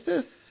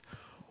crisis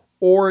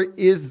or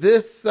is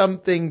this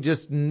something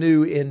just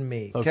new in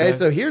me? Okay,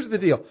 so here's the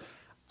deal.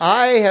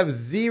 I have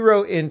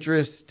zero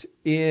interest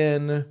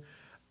in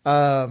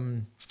a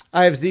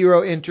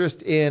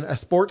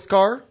sports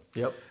car.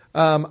 Yep.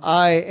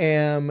 I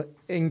am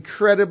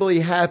incredibly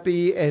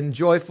happy and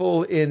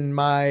joyful in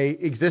my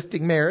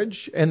existing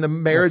marriage and the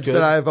marriage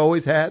that I've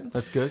always had.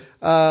 That's good.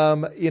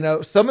 Some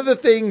of the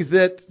things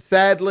that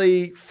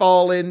sadly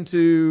fall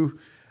into,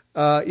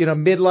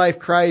 midlife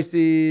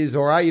crises,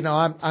 or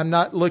I'm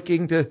not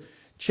looking to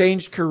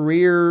change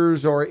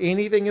careers or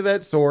anything of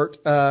that sort.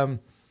 But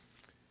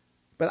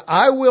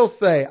I will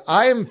say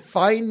I am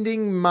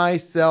finding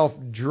myself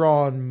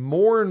drawn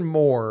more and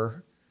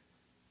more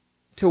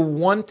to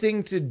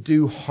wanting to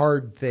do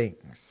hard things.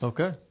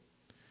 Okay.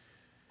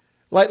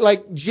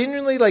 Like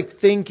genuinely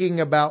thinking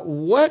about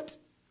what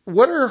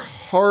are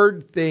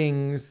hard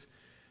things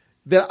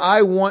that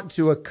I want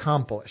to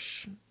accomplish.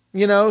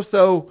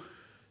 So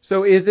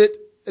is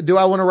it, do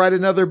I want to write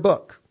another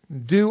book?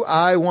 Do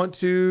I want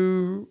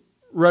to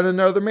run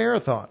another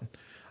marathon?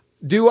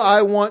 Do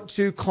I want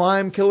to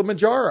climb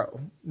Kilimanjaro?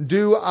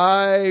 Do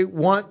I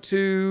want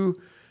to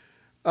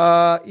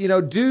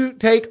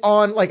take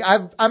on,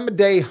 I'm a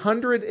day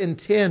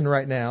 110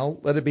 right now,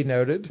 let it be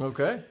noted.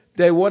 Okay.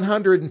 Day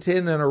 110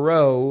 in a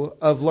row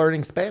of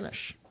learning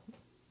Spanish.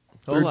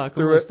 Hola,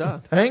 ¿cómo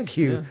está? Thank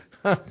you.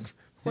 Yeah.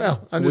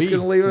 Well, I'm just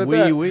going to leave it at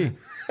that. Oui.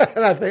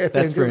 And I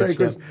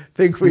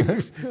think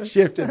we've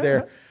shifted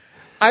there.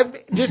 I'm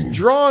just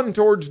drawn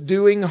towards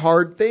doing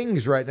hard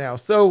things right now.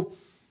 So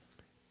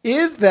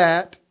is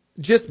that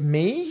just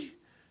me?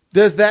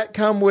 Does that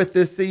come with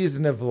this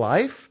season of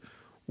life?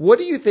 What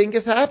do you think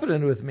is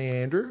happening with me,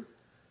 Andrew?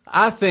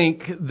 I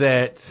think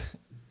that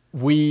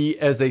we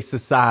as a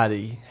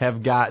society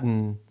have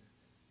gotten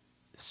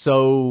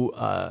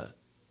so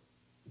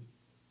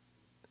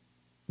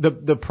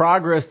the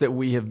progress that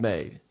we have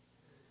made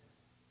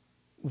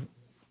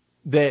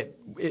that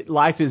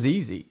life is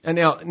easy. And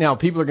now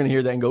people are going to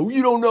hear that and go,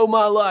 "You don't know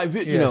my life."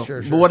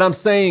 Sure. But what I'm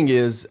saying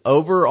is,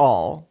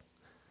 overall,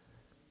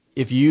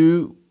 if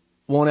you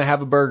want to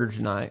have a burger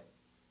tonight,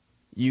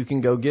 you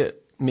can go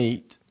get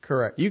meat.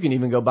 Correct. You can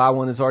even go buy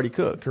one that's already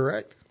cooked.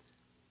 Correct.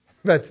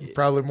 That's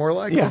probably more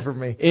likely for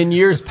me. In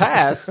years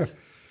past,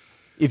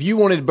 if you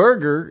wanted a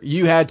burger,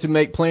 you had to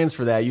make plans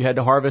for that. You had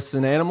to harvest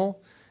an animal.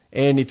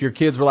 And if your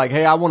kids were like,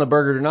 "Hey, I want a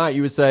burger tonight,"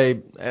 you would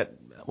say,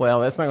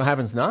 "Well, that's not going to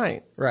happen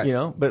tonight." Right.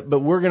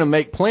 But we're going to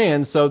make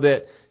plans so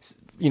that,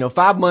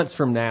 5 months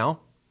from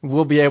now,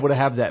 we'll be able to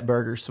have that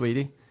burger,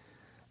 sweetie.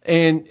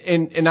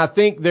 And I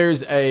think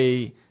there's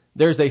a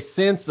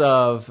sense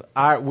of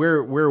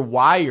we're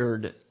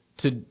wired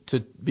to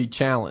be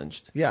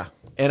challenged. Yeah.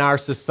 And our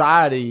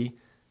society,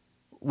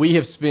 we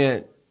have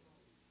spent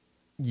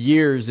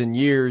years and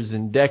years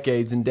and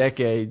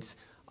decades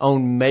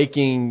on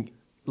making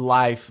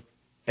life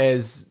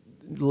as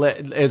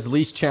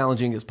least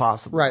challenging as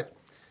possible. Right.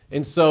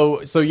 And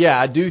so yeah,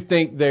 I do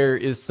think there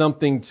is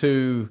something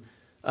to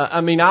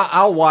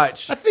I'll watch.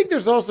 I think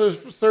there's also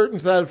a certain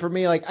side for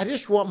me, like I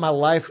just want my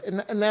life,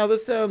 and now this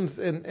sounds,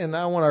 and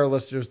I want our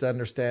listeners to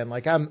understand,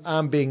 like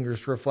I'm being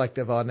just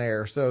reflective on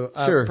air, so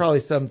Sure.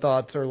 Probably some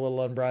thoughts are a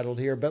little unbridled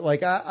here, but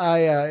like I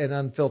and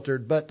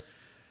unfiltered, but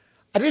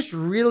I just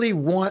really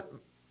want,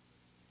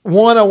 I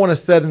want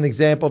to set an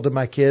example to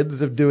my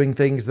kids of doing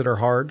things that are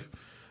hard.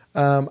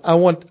 I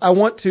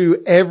want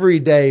to every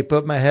day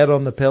put my head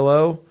on the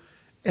pillow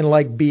and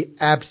like be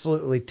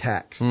absolutely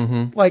taxed.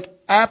 Mm-hmm. Like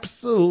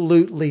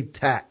absolutely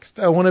taxed.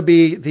 I want to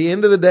be at the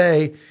end of the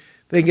day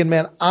thinking,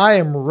 man, I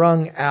am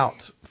wrung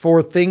out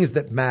for things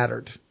that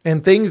mattered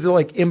and things that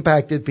like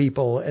impacted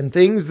people and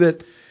things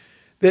that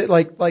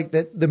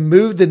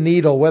moved the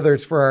needle, whether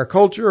it's for our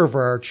culture or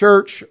for our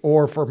church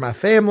or for my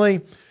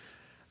family.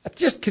 I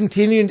just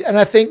continued, and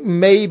I think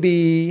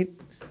maybe,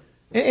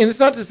 and it's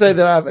not to say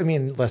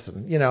that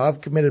listen, I've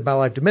committed my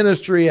life to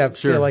ministry. I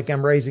feel like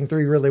I'm raising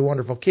 3 really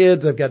wonderful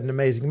kids. I've got an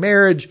amazing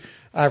marriage.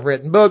 I've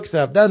written books.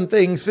 I've done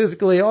things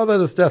physically, all that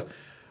other stuff.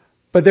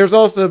 But there's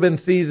also been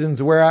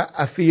seasons where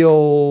I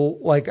feel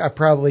like I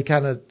probably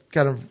kind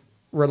of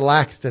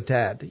relaxed a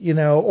tad,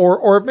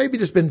 or maybe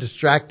just been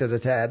distracted a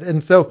tad.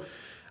 And so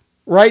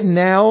right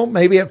now,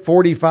 maybe at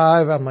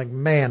 45, I'm like,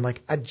 man,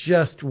 like I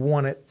just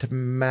want it to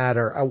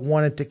matter. I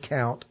want it to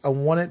count. I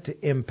want it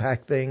to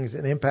impact things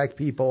and impact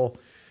people.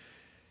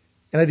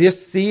 And I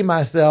just see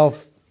myself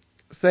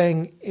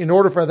saying, in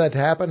order for that to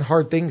happen,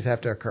 hard things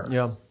have to occur.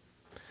 Yeah.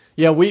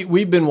 Yeah,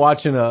 we've been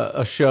watching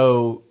a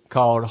show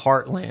called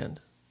Heartland,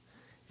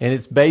 and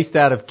it's based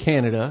out of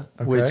Canada,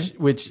 okay.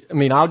 which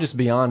I'll just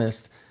be honest,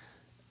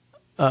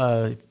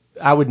 I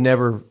would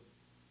never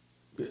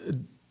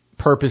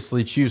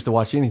purposely choose to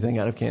watch anything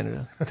out of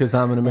Canada because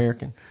I'm an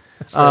American.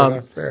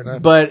 Fair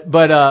enough. But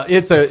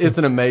it's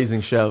an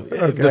amazing show.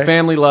 Okay. The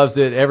family loves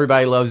it.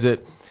 Everybody loves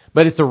it.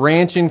 But it's a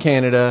ranch in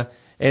Canada,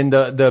 and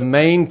the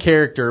main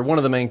character, one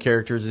of the main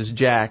characters, is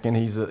Jack, and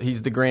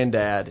he's the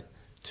granddad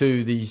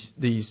to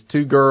these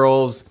 2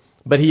 girls.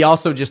 But he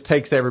also just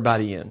takes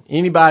everybody in.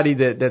 Anybody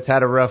that's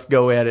had a rough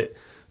go at it,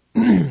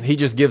 he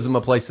just gives them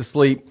a place to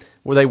sleep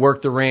where they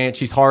work the ranch.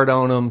 He's hard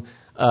on them.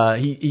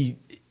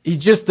 He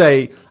just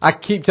I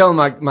keep telling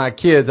my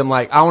kids, I'm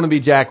like, I want to be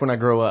Jack when I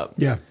grow up.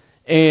 Yeah.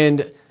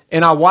 And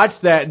I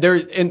watched that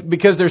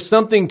because there's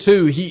something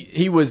too.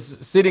 He was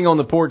sitting on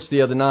the porch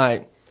the other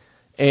night,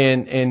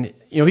 and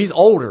he's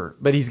older,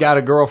 but he's got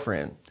a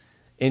girlfriend.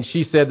 And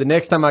she said, the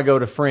next time I go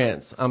to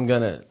France, I'm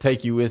going to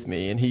take you with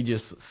me. And he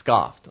just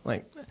scoffed.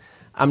 Like,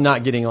 I'm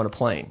not getting on a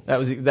plane. That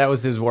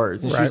was his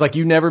words. And she was like,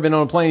 you've never been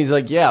on a plane? He's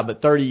like, yeah, but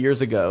 30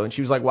 years ago. And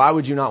she was like, why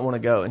would you not want to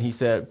go? And he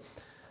said,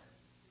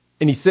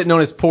 and he's sitting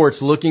on his porch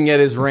looking at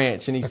his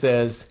ranch, and he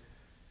says,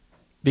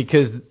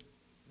 because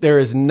there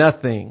is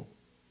nothing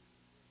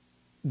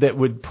that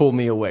would pull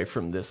me away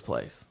from this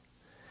place.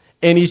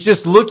 And he's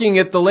just looking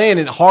at the land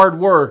and hard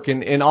work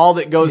and all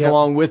that goes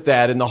along with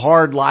that and the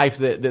hard life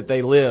that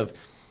they live.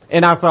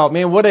 And I thought,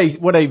 man, what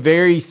a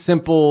very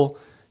simple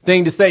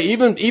thing to say.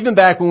 Even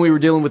back when we were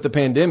dealing with the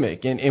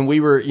pandemic and we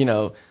were,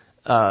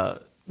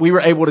 we were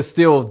able to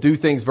still do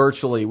things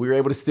virtually. We were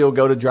able to still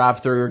go to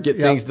drive-thru or get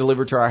things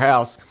delivered to our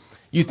house.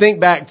 You think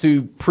back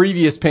to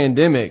previous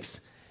pandemics,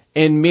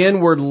 and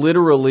men were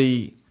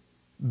literally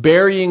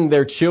burying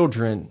their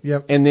children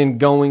and then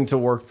going to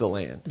work the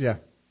land. Yeah.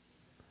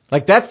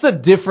 Like, that's a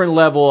different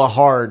level of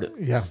hard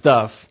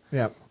stuff.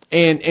 Yeah.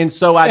 And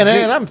so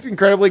I'm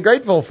incredibly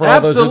grateful for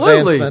all those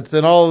advancements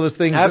and all of those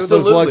things,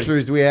 those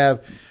luxuries we have.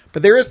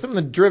 But there is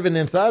something driven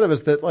inside of us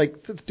that, like,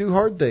 let's do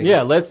hard things.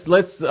 Yeah, let's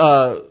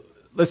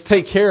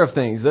take care of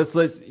things. Let's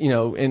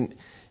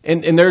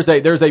and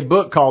there's a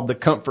book called The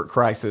Comfort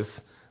Crisis.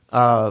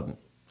 And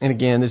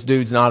again, this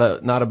dude's not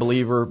a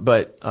believer,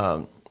 but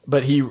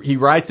he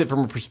writes it from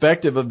a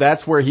perspective of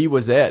that's where he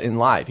was at in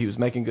life. He was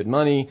making good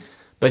money,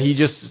 but he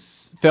just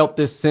felt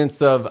this sense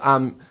of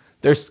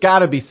there's got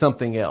to be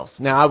something else.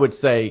 Now, I would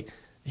say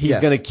he's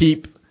going to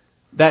keep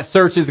that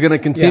search is going to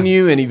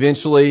continue, and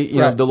eventually,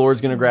 the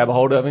Lord's going to grab a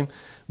hold of him.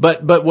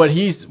 But what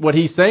he's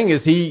saying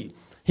is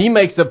he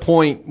makes a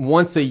point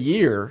once a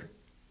year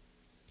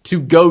to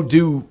go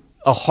do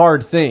a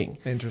hard thing.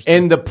 Interesting.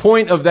 And the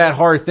point of that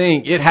hard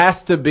thing, it has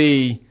to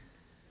be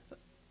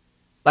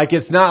like,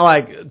 it's not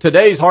like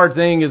today's hard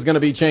thing is going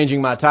to be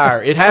changing my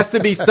tire. It has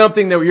to be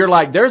something that you're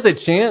like, there's a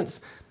chance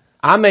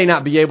I may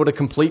not be able to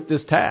complete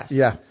this task.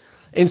 Yeah.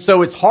 And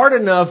so it's hard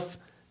enough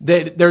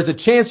that there's a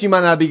chance you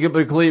might not be able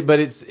to complete it, but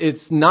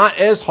it's not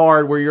as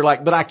hard where you're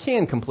like, but I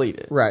can complete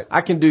it. Right.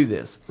 I can do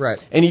this. Right.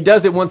 And he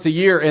does it once a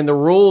year, and the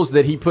rules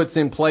that he puts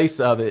in place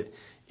of it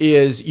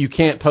is you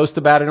can't post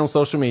about it on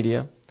social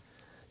media.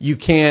 You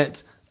can't,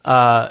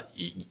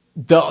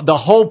 the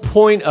whole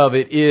point of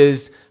it is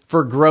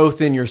for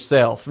growth in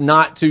yourself,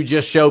 not to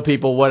just show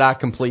people what I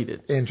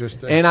completed.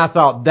 Interesting. And I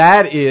thought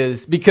that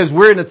is, because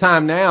we're in a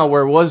time now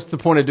where what's the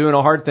point of doing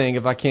a hard thing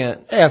if I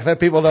can't if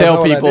people don't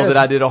tell people that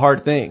I did a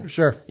hard thing?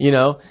 Sure.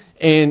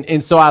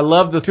 And so I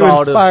love the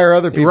thought of... To inspire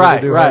other people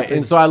to do hard things.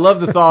 And so I love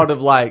the thought of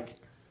like,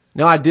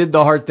 no, I did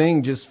the hard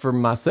thing just for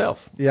myself.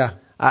 Yeah.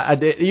 I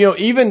did,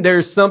 even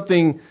there's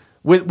something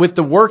with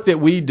the work that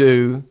we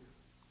do,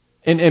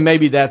 and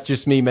maybe that's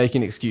just me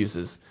making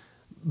excuses,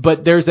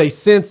 but there's a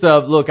sense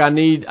of, look, I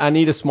need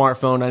a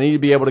smartphone. I need to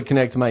be able to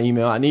connect to my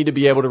email. I need to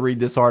be able to read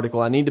this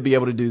article. I need to be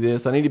able to do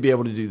this. I need to be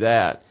able to do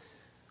that.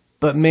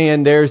 But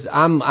man,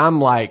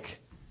 I'm like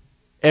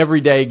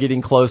every day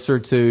getting closer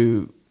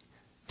to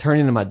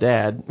turning to my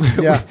dad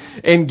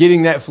and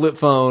getting that flip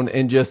phone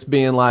and just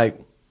being like,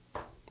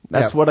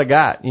 that's what I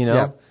got, you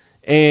know?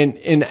 And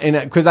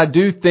because I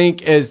do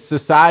think as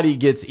society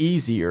gets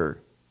easier,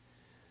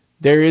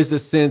 there is a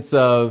sense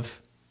of,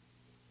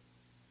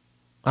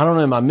 I don't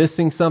know, am I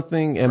missing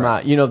something? Am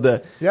I, you know,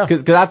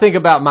 because I think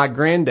about my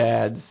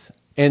granddads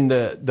and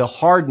the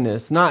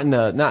hardness, not in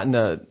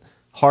the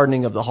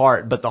hardening of the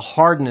heart, but the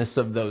hardness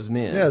of those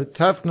men. Yeah, the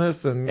toughness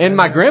and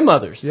my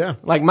grandmothers. Yeah.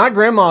 Like my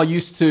grandma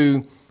used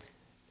to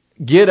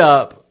get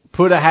up,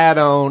 put a hat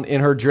on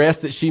in her dress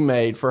that she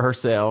made for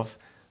herself,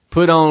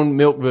 put on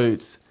milk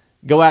boots,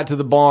 go out to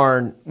the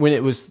barn when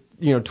it was,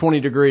 20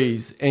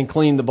 degrees and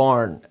clean the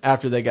barn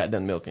after they got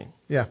done milking.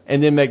 Yeah.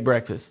 And then make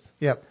breakfast.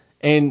 Yep.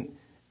 And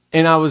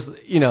I was,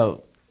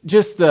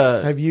 just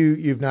have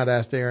you've not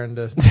asked Aaron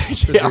to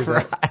do that?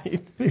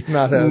 Right. You've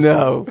not asked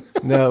No.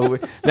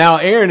 Now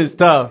Aaron is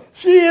tough.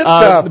 She is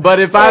tough. But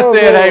if I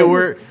said, hey,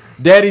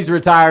 Daddy's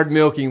retired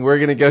milking, we're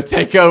going to go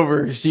take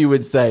over, she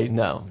would say,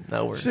 no,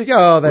 we're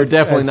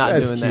definitely not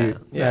doing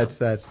cute. that. Yeah.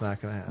 That's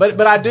not going to happen.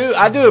 But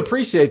I do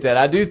appreciate that.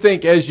 I do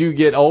think as you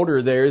get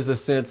older, there is a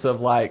sense of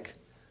like,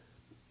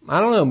 I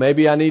don't know,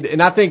 maybe I need,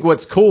 and I think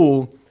what's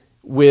cool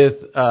with,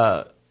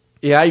 I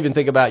even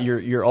think about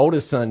your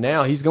oldest son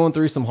now. He's going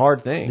through some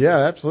hard things. Yeah,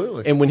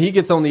 absolutely. And when he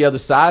gets on the other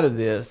side of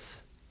this,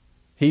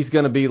 he's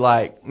going to be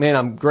like, man,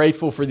 I'm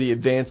grateful for the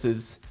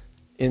advances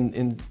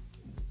in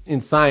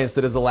science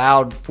that has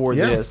allowed for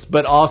this,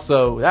 but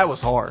also that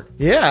was hard.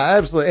 Yeah,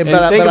 absolutely. And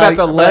think about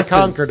the lessons. I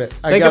conquered it.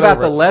 Think about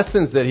the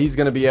lessons that he's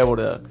going to be able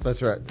to.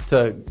 That's right.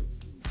 To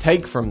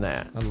take from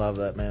that. I love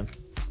that, man.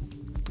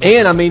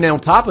 And I mean,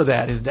 on top of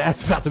that, his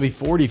dad's about to be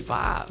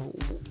 45.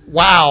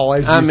 Wow!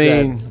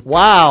 Said.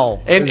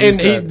 Wow!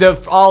 And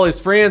all his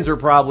friends are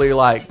probably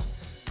like,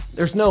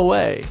 "There's no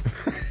way."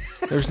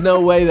 There's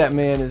no way that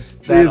man is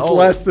that old.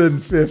 He's less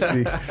than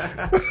 50.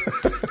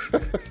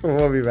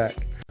 We'll be back.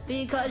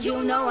 Because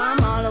I'm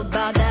all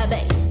about that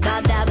bass,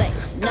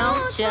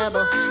 no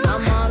trouble.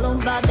 I'm all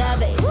about that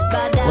bass,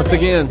 Once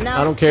again,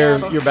 I don't care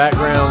your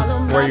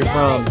background, where you're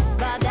from.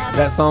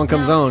 That song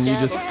comes on, you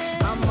just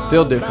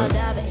feel different.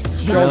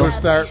 Shoulders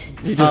start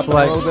you just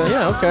like, a little bit.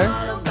 Yeah, okay.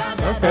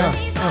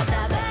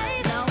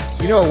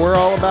 You know what we're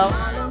all about?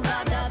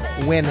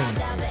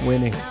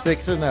 Winning.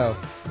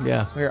 6-0.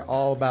 Yeah. We're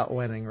all about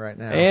winning right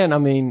now. And I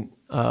mean,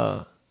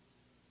 I'm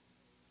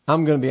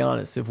going to be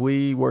honest. If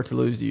we were to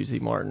lose to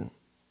UT Martin,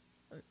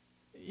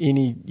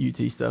 any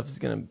UT stuff is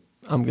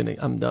I'm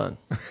done.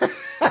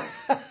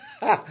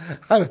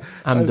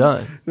 I'm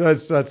done.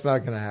 That's not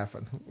going to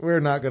happen. We're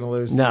not going to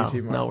lose to UT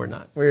Martin. No, we're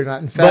not. We're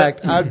not. In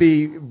fact, I'd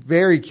be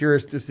very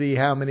curious to see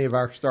how many of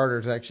our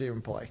starters actually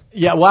even play.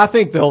 Yeah, well, I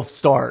think they'll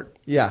start.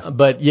 Yeah.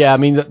 But, yeah, I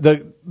mean,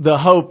 the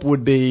hope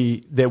would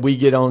be that we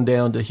get on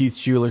down to Heath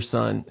Schuler's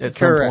son at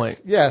some point.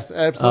 Yes,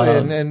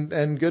 absolutely.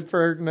 And good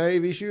for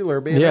Navy Schuler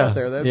being out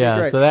there. That'd be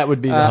great. So that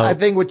would be the hope. I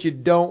think what you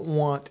don't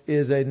want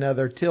is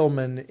another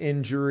Tillman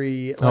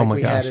injury like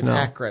we had in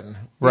Akron.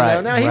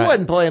 Right. Now, he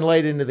wasn't playing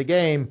late into the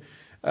game,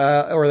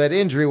 or that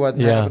injury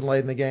wasn't happening late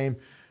in the game.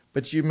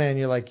 But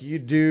you're like, you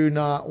do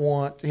not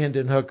want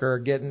Hendon Hooker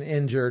getting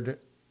injured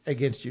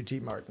against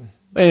UT Martin.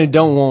 And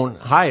don't want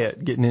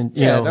Hyatt getting in,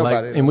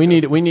 and we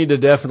need to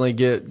definitely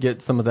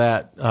get some of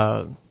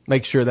that,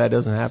 make sure that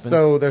doesn't happen.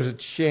 So there's a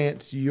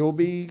chance you'll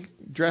be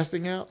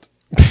dressing out?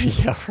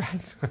 Yeah,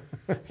 right.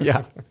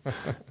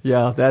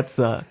 Yeah, that's,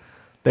 no.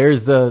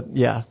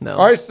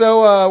 All right,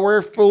 so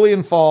we're fully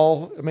in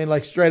fall. I mean,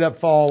 like straight up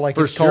fall, like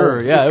for it's sure.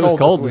 cold. Yeah, it was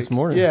cold this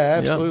morning. Yeah,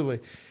 absolutely.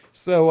 Yeah.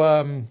 So,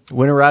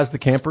 winterize the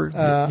camper.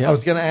 I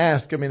was going to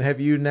ask. I mean,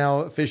 have you now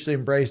officially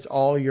embraced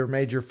all your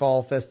major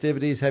fall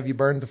festivities? Have you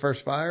burned the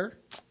first fire?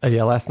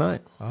 Yeah, last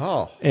night.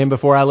 Oh. And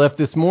before I left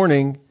this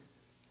morning,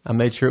 I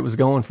made sure it was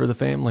going for the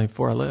family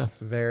before I left.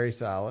 Very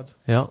solid.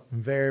 Yep.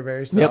 Very,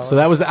 very solid. Yep. So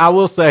that was. I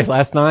will say,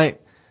 last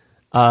night,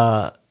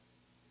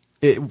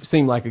 it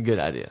seemed like a good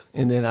idea,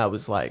 and then I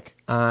was like,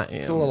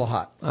 It's a little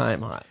hot. I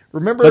am hot.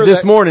 Remember, but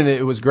this morning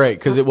it was great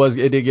because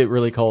it did get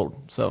really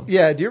cold. So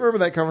yeah, do you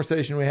remember that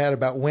conversation we had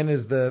about when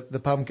is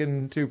the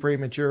pumpkin too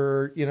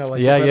premature? On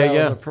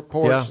the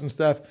porch and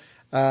stuff.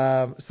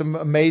 Some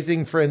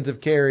amazing friends of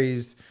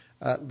Carrie's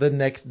the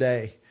next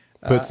day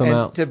put some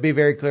out. To be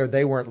very clear,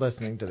 they weren't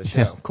listening to the show.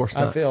 Yeah, of course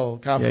not. I feel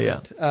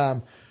confident. Yeah.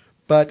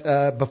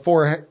 But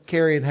before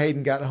Carrie and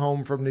Hayden got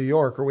home from New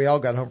York, or we all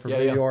got home from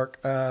New York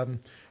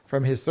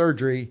from his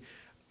surgery.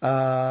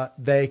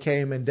 They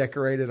came and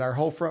decorated our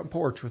whole front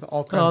porch with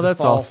all kinds of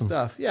fall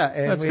stuff. Yeah,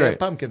 and we had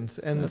pumpkins.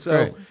 And that's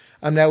great.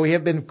 Now we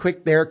have been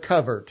quick. They're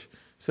covered,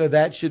 so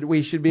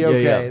we should be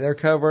okay. Yeah. They're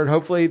covered.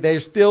 Hopefully,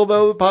 there's still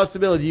the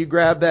possibility you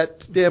grab that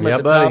stem at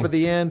the top of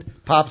the end,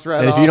 pops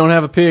right off. If you don't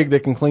have a pig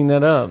that can clean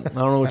that up, I don't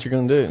know what you're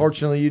going to do.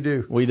 Fortunately, you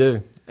do. We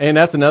do. And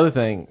that's another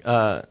thing.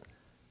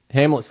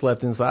 Hamlet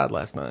slept inside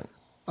last night.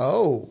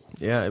 Oh.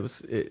 Yeah,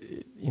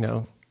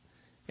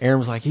 Aaron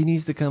was like, he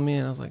needs to come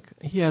in. I was like,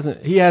 he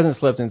hasn't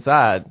slept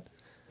inside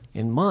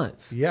in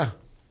months. Yeah.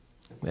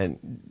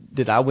 And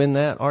did I win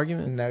that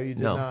argument? No, you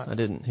did not. No, I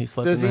didn't. He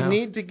slept Does in the he house.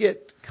 need to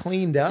get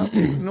cleaned up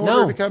in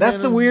order to come in? No,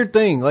 that's the weird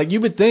thing. Like, you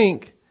would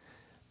think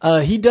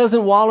he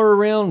doesn't waller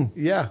around.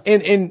 Yeah.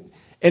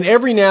 And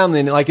every now and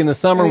then, like in the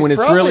summer when it's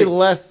really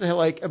less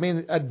like, I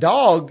mean, a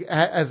dog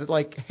has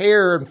like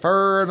hair and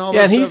fur and all that.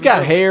 Yeah, and he's stuff.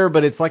 got hair,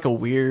 but it's like a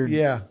weird.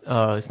 Yeah.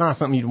 It's not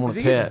something you'd want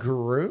to Does he pet. get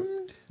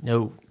groomed?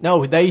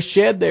 No, they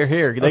shed their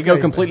hair. They go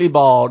completely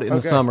bald in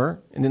the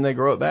summer, and then they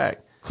grow it back.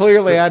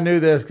 Clearly, I knew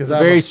this because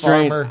I'm very a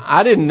farmer. strange.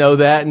 I didn't know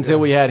that until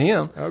we had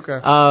him. Okay.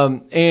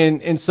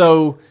 And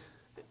so,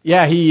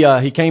 yeah,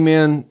 he came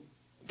in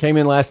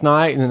last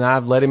night, and then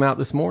I've let him out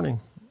this morning.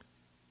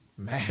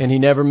 Man. And he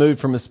never moved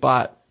from his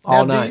spot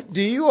all night.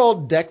 Do you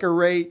all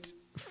decorate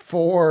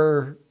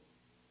for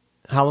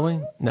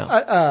Halloween?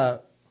 No.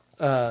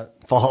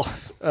 Fall.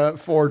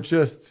 For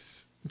just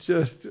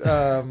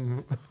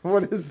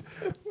what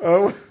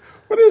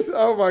is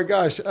oh my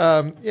gosh,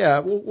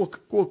 yeah,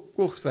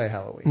 we'll say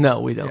Halloween.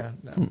 No, we don't. Yeah,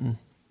 no. Mm-mm.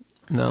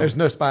 No. There's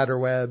no spider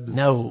webs.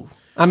 No.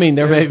 I mean,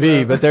 there may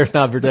be, but there's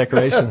not for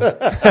decoration.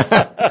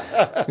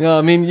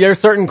 I mean, there's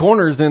certain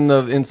corners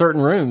in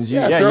certain rooms. You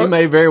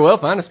may very well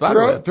find a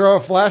spider web.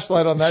 Throw a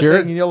flashlight on that thing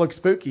and you'll look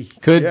spooky.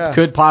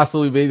 Could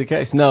possibly be the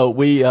case. No,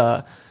 we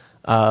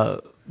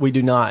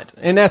do not.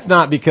 And that's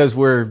not because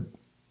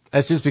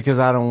that's just because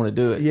I don't want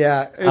to do it.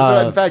 Yeah.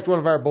 In fact, one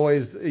of our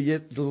boys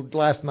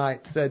last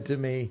night said to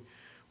me,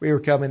 we were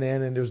coming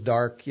in and it was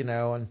dark,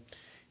 and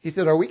he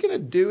said, "Are we going to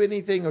do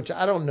anything?" Which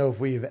I don't know if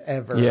we've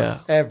ever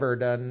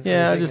done.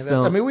 Yeah, I just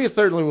don't. I mean, we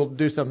certainly will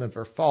do something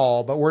for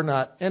fall, but we're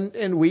not,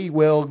 and we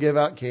will give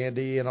out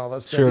candy and all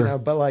that stuff, sure.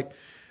 But like,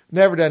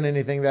 never done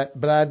anything that.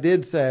 But I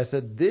did say, I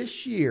said this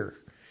year,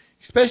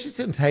 especially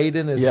since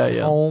Hayden is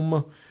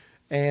home,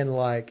 and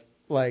like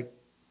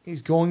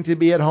he's going to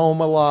be at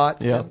home a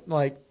lot. Yeah.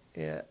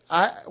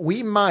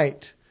 We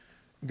might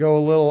go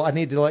a little. I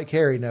need to let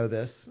Carrie know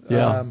this.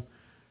 Yeah.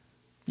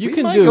 We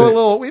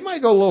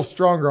might go a little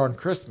stronger on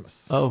Christmas.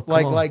 Oh,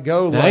 ain't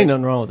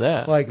nothing wrong with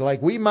that.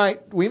 Like we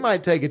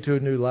might take it to a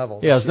new level.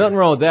 Yeah, there's nothing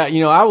wrong with that.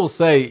 I will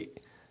say,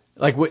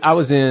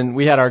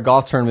 we had our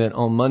golf tournament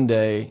on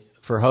Monday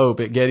for Hope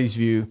at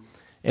Gettysview,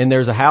 and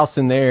there's a house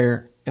in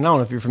there, and I don't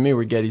know if you're familiar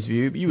with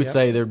Gettysview, but you would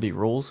say there'd be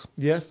rules.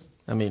 Yes.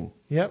 I mean,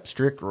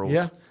 strict rules.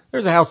 Yeah.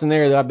 There's a house in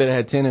there that I bet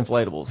had 10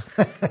 inflatables.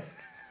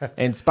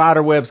 And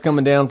spider webs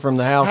coming down from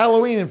the house.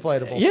 Halloween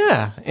inflatable.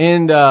 Yeah.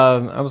 And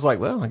I was like,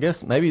 well, I guess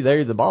maybe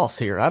they're the boss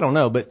here. I don't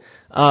know. But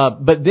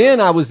then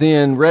I was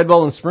in Red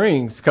Bowling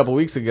Springs a couple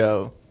weeks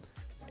ago,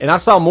 and I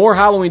saw more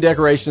Halloween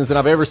decorations than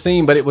I've ever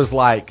seen, but it was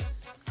like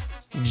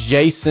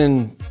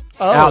Jason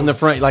out in the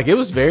front. Like, it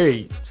was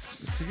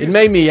it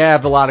made me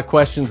have a lot of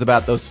questions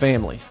about those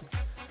families.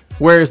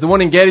 Whereas the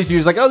one in Gettysview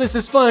was like, oh, this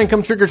is fun,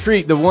 come trick or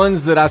treat. The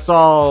ones that I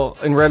saw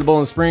in Red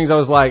Bowling Springs, I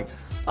was like,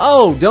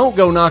 oh, don't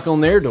go knock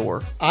on their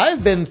door.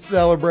 I've been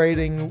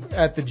celebrating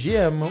at the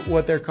gym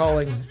what they're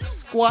calling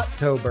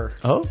Squat-tober.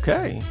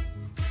 Okay.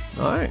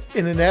 All right.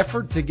 In an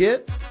effort to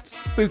get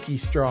spooky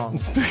strong.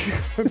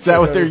 Is that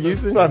what they're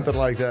using? Something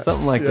like that.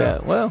 Something like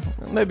that. Well,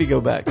 maybe go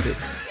back to it.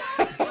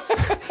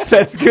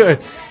 That's good.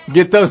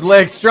 Get those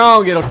legs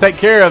strong. It'll take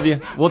care of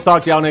you. We'll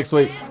talk to y'all next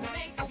week.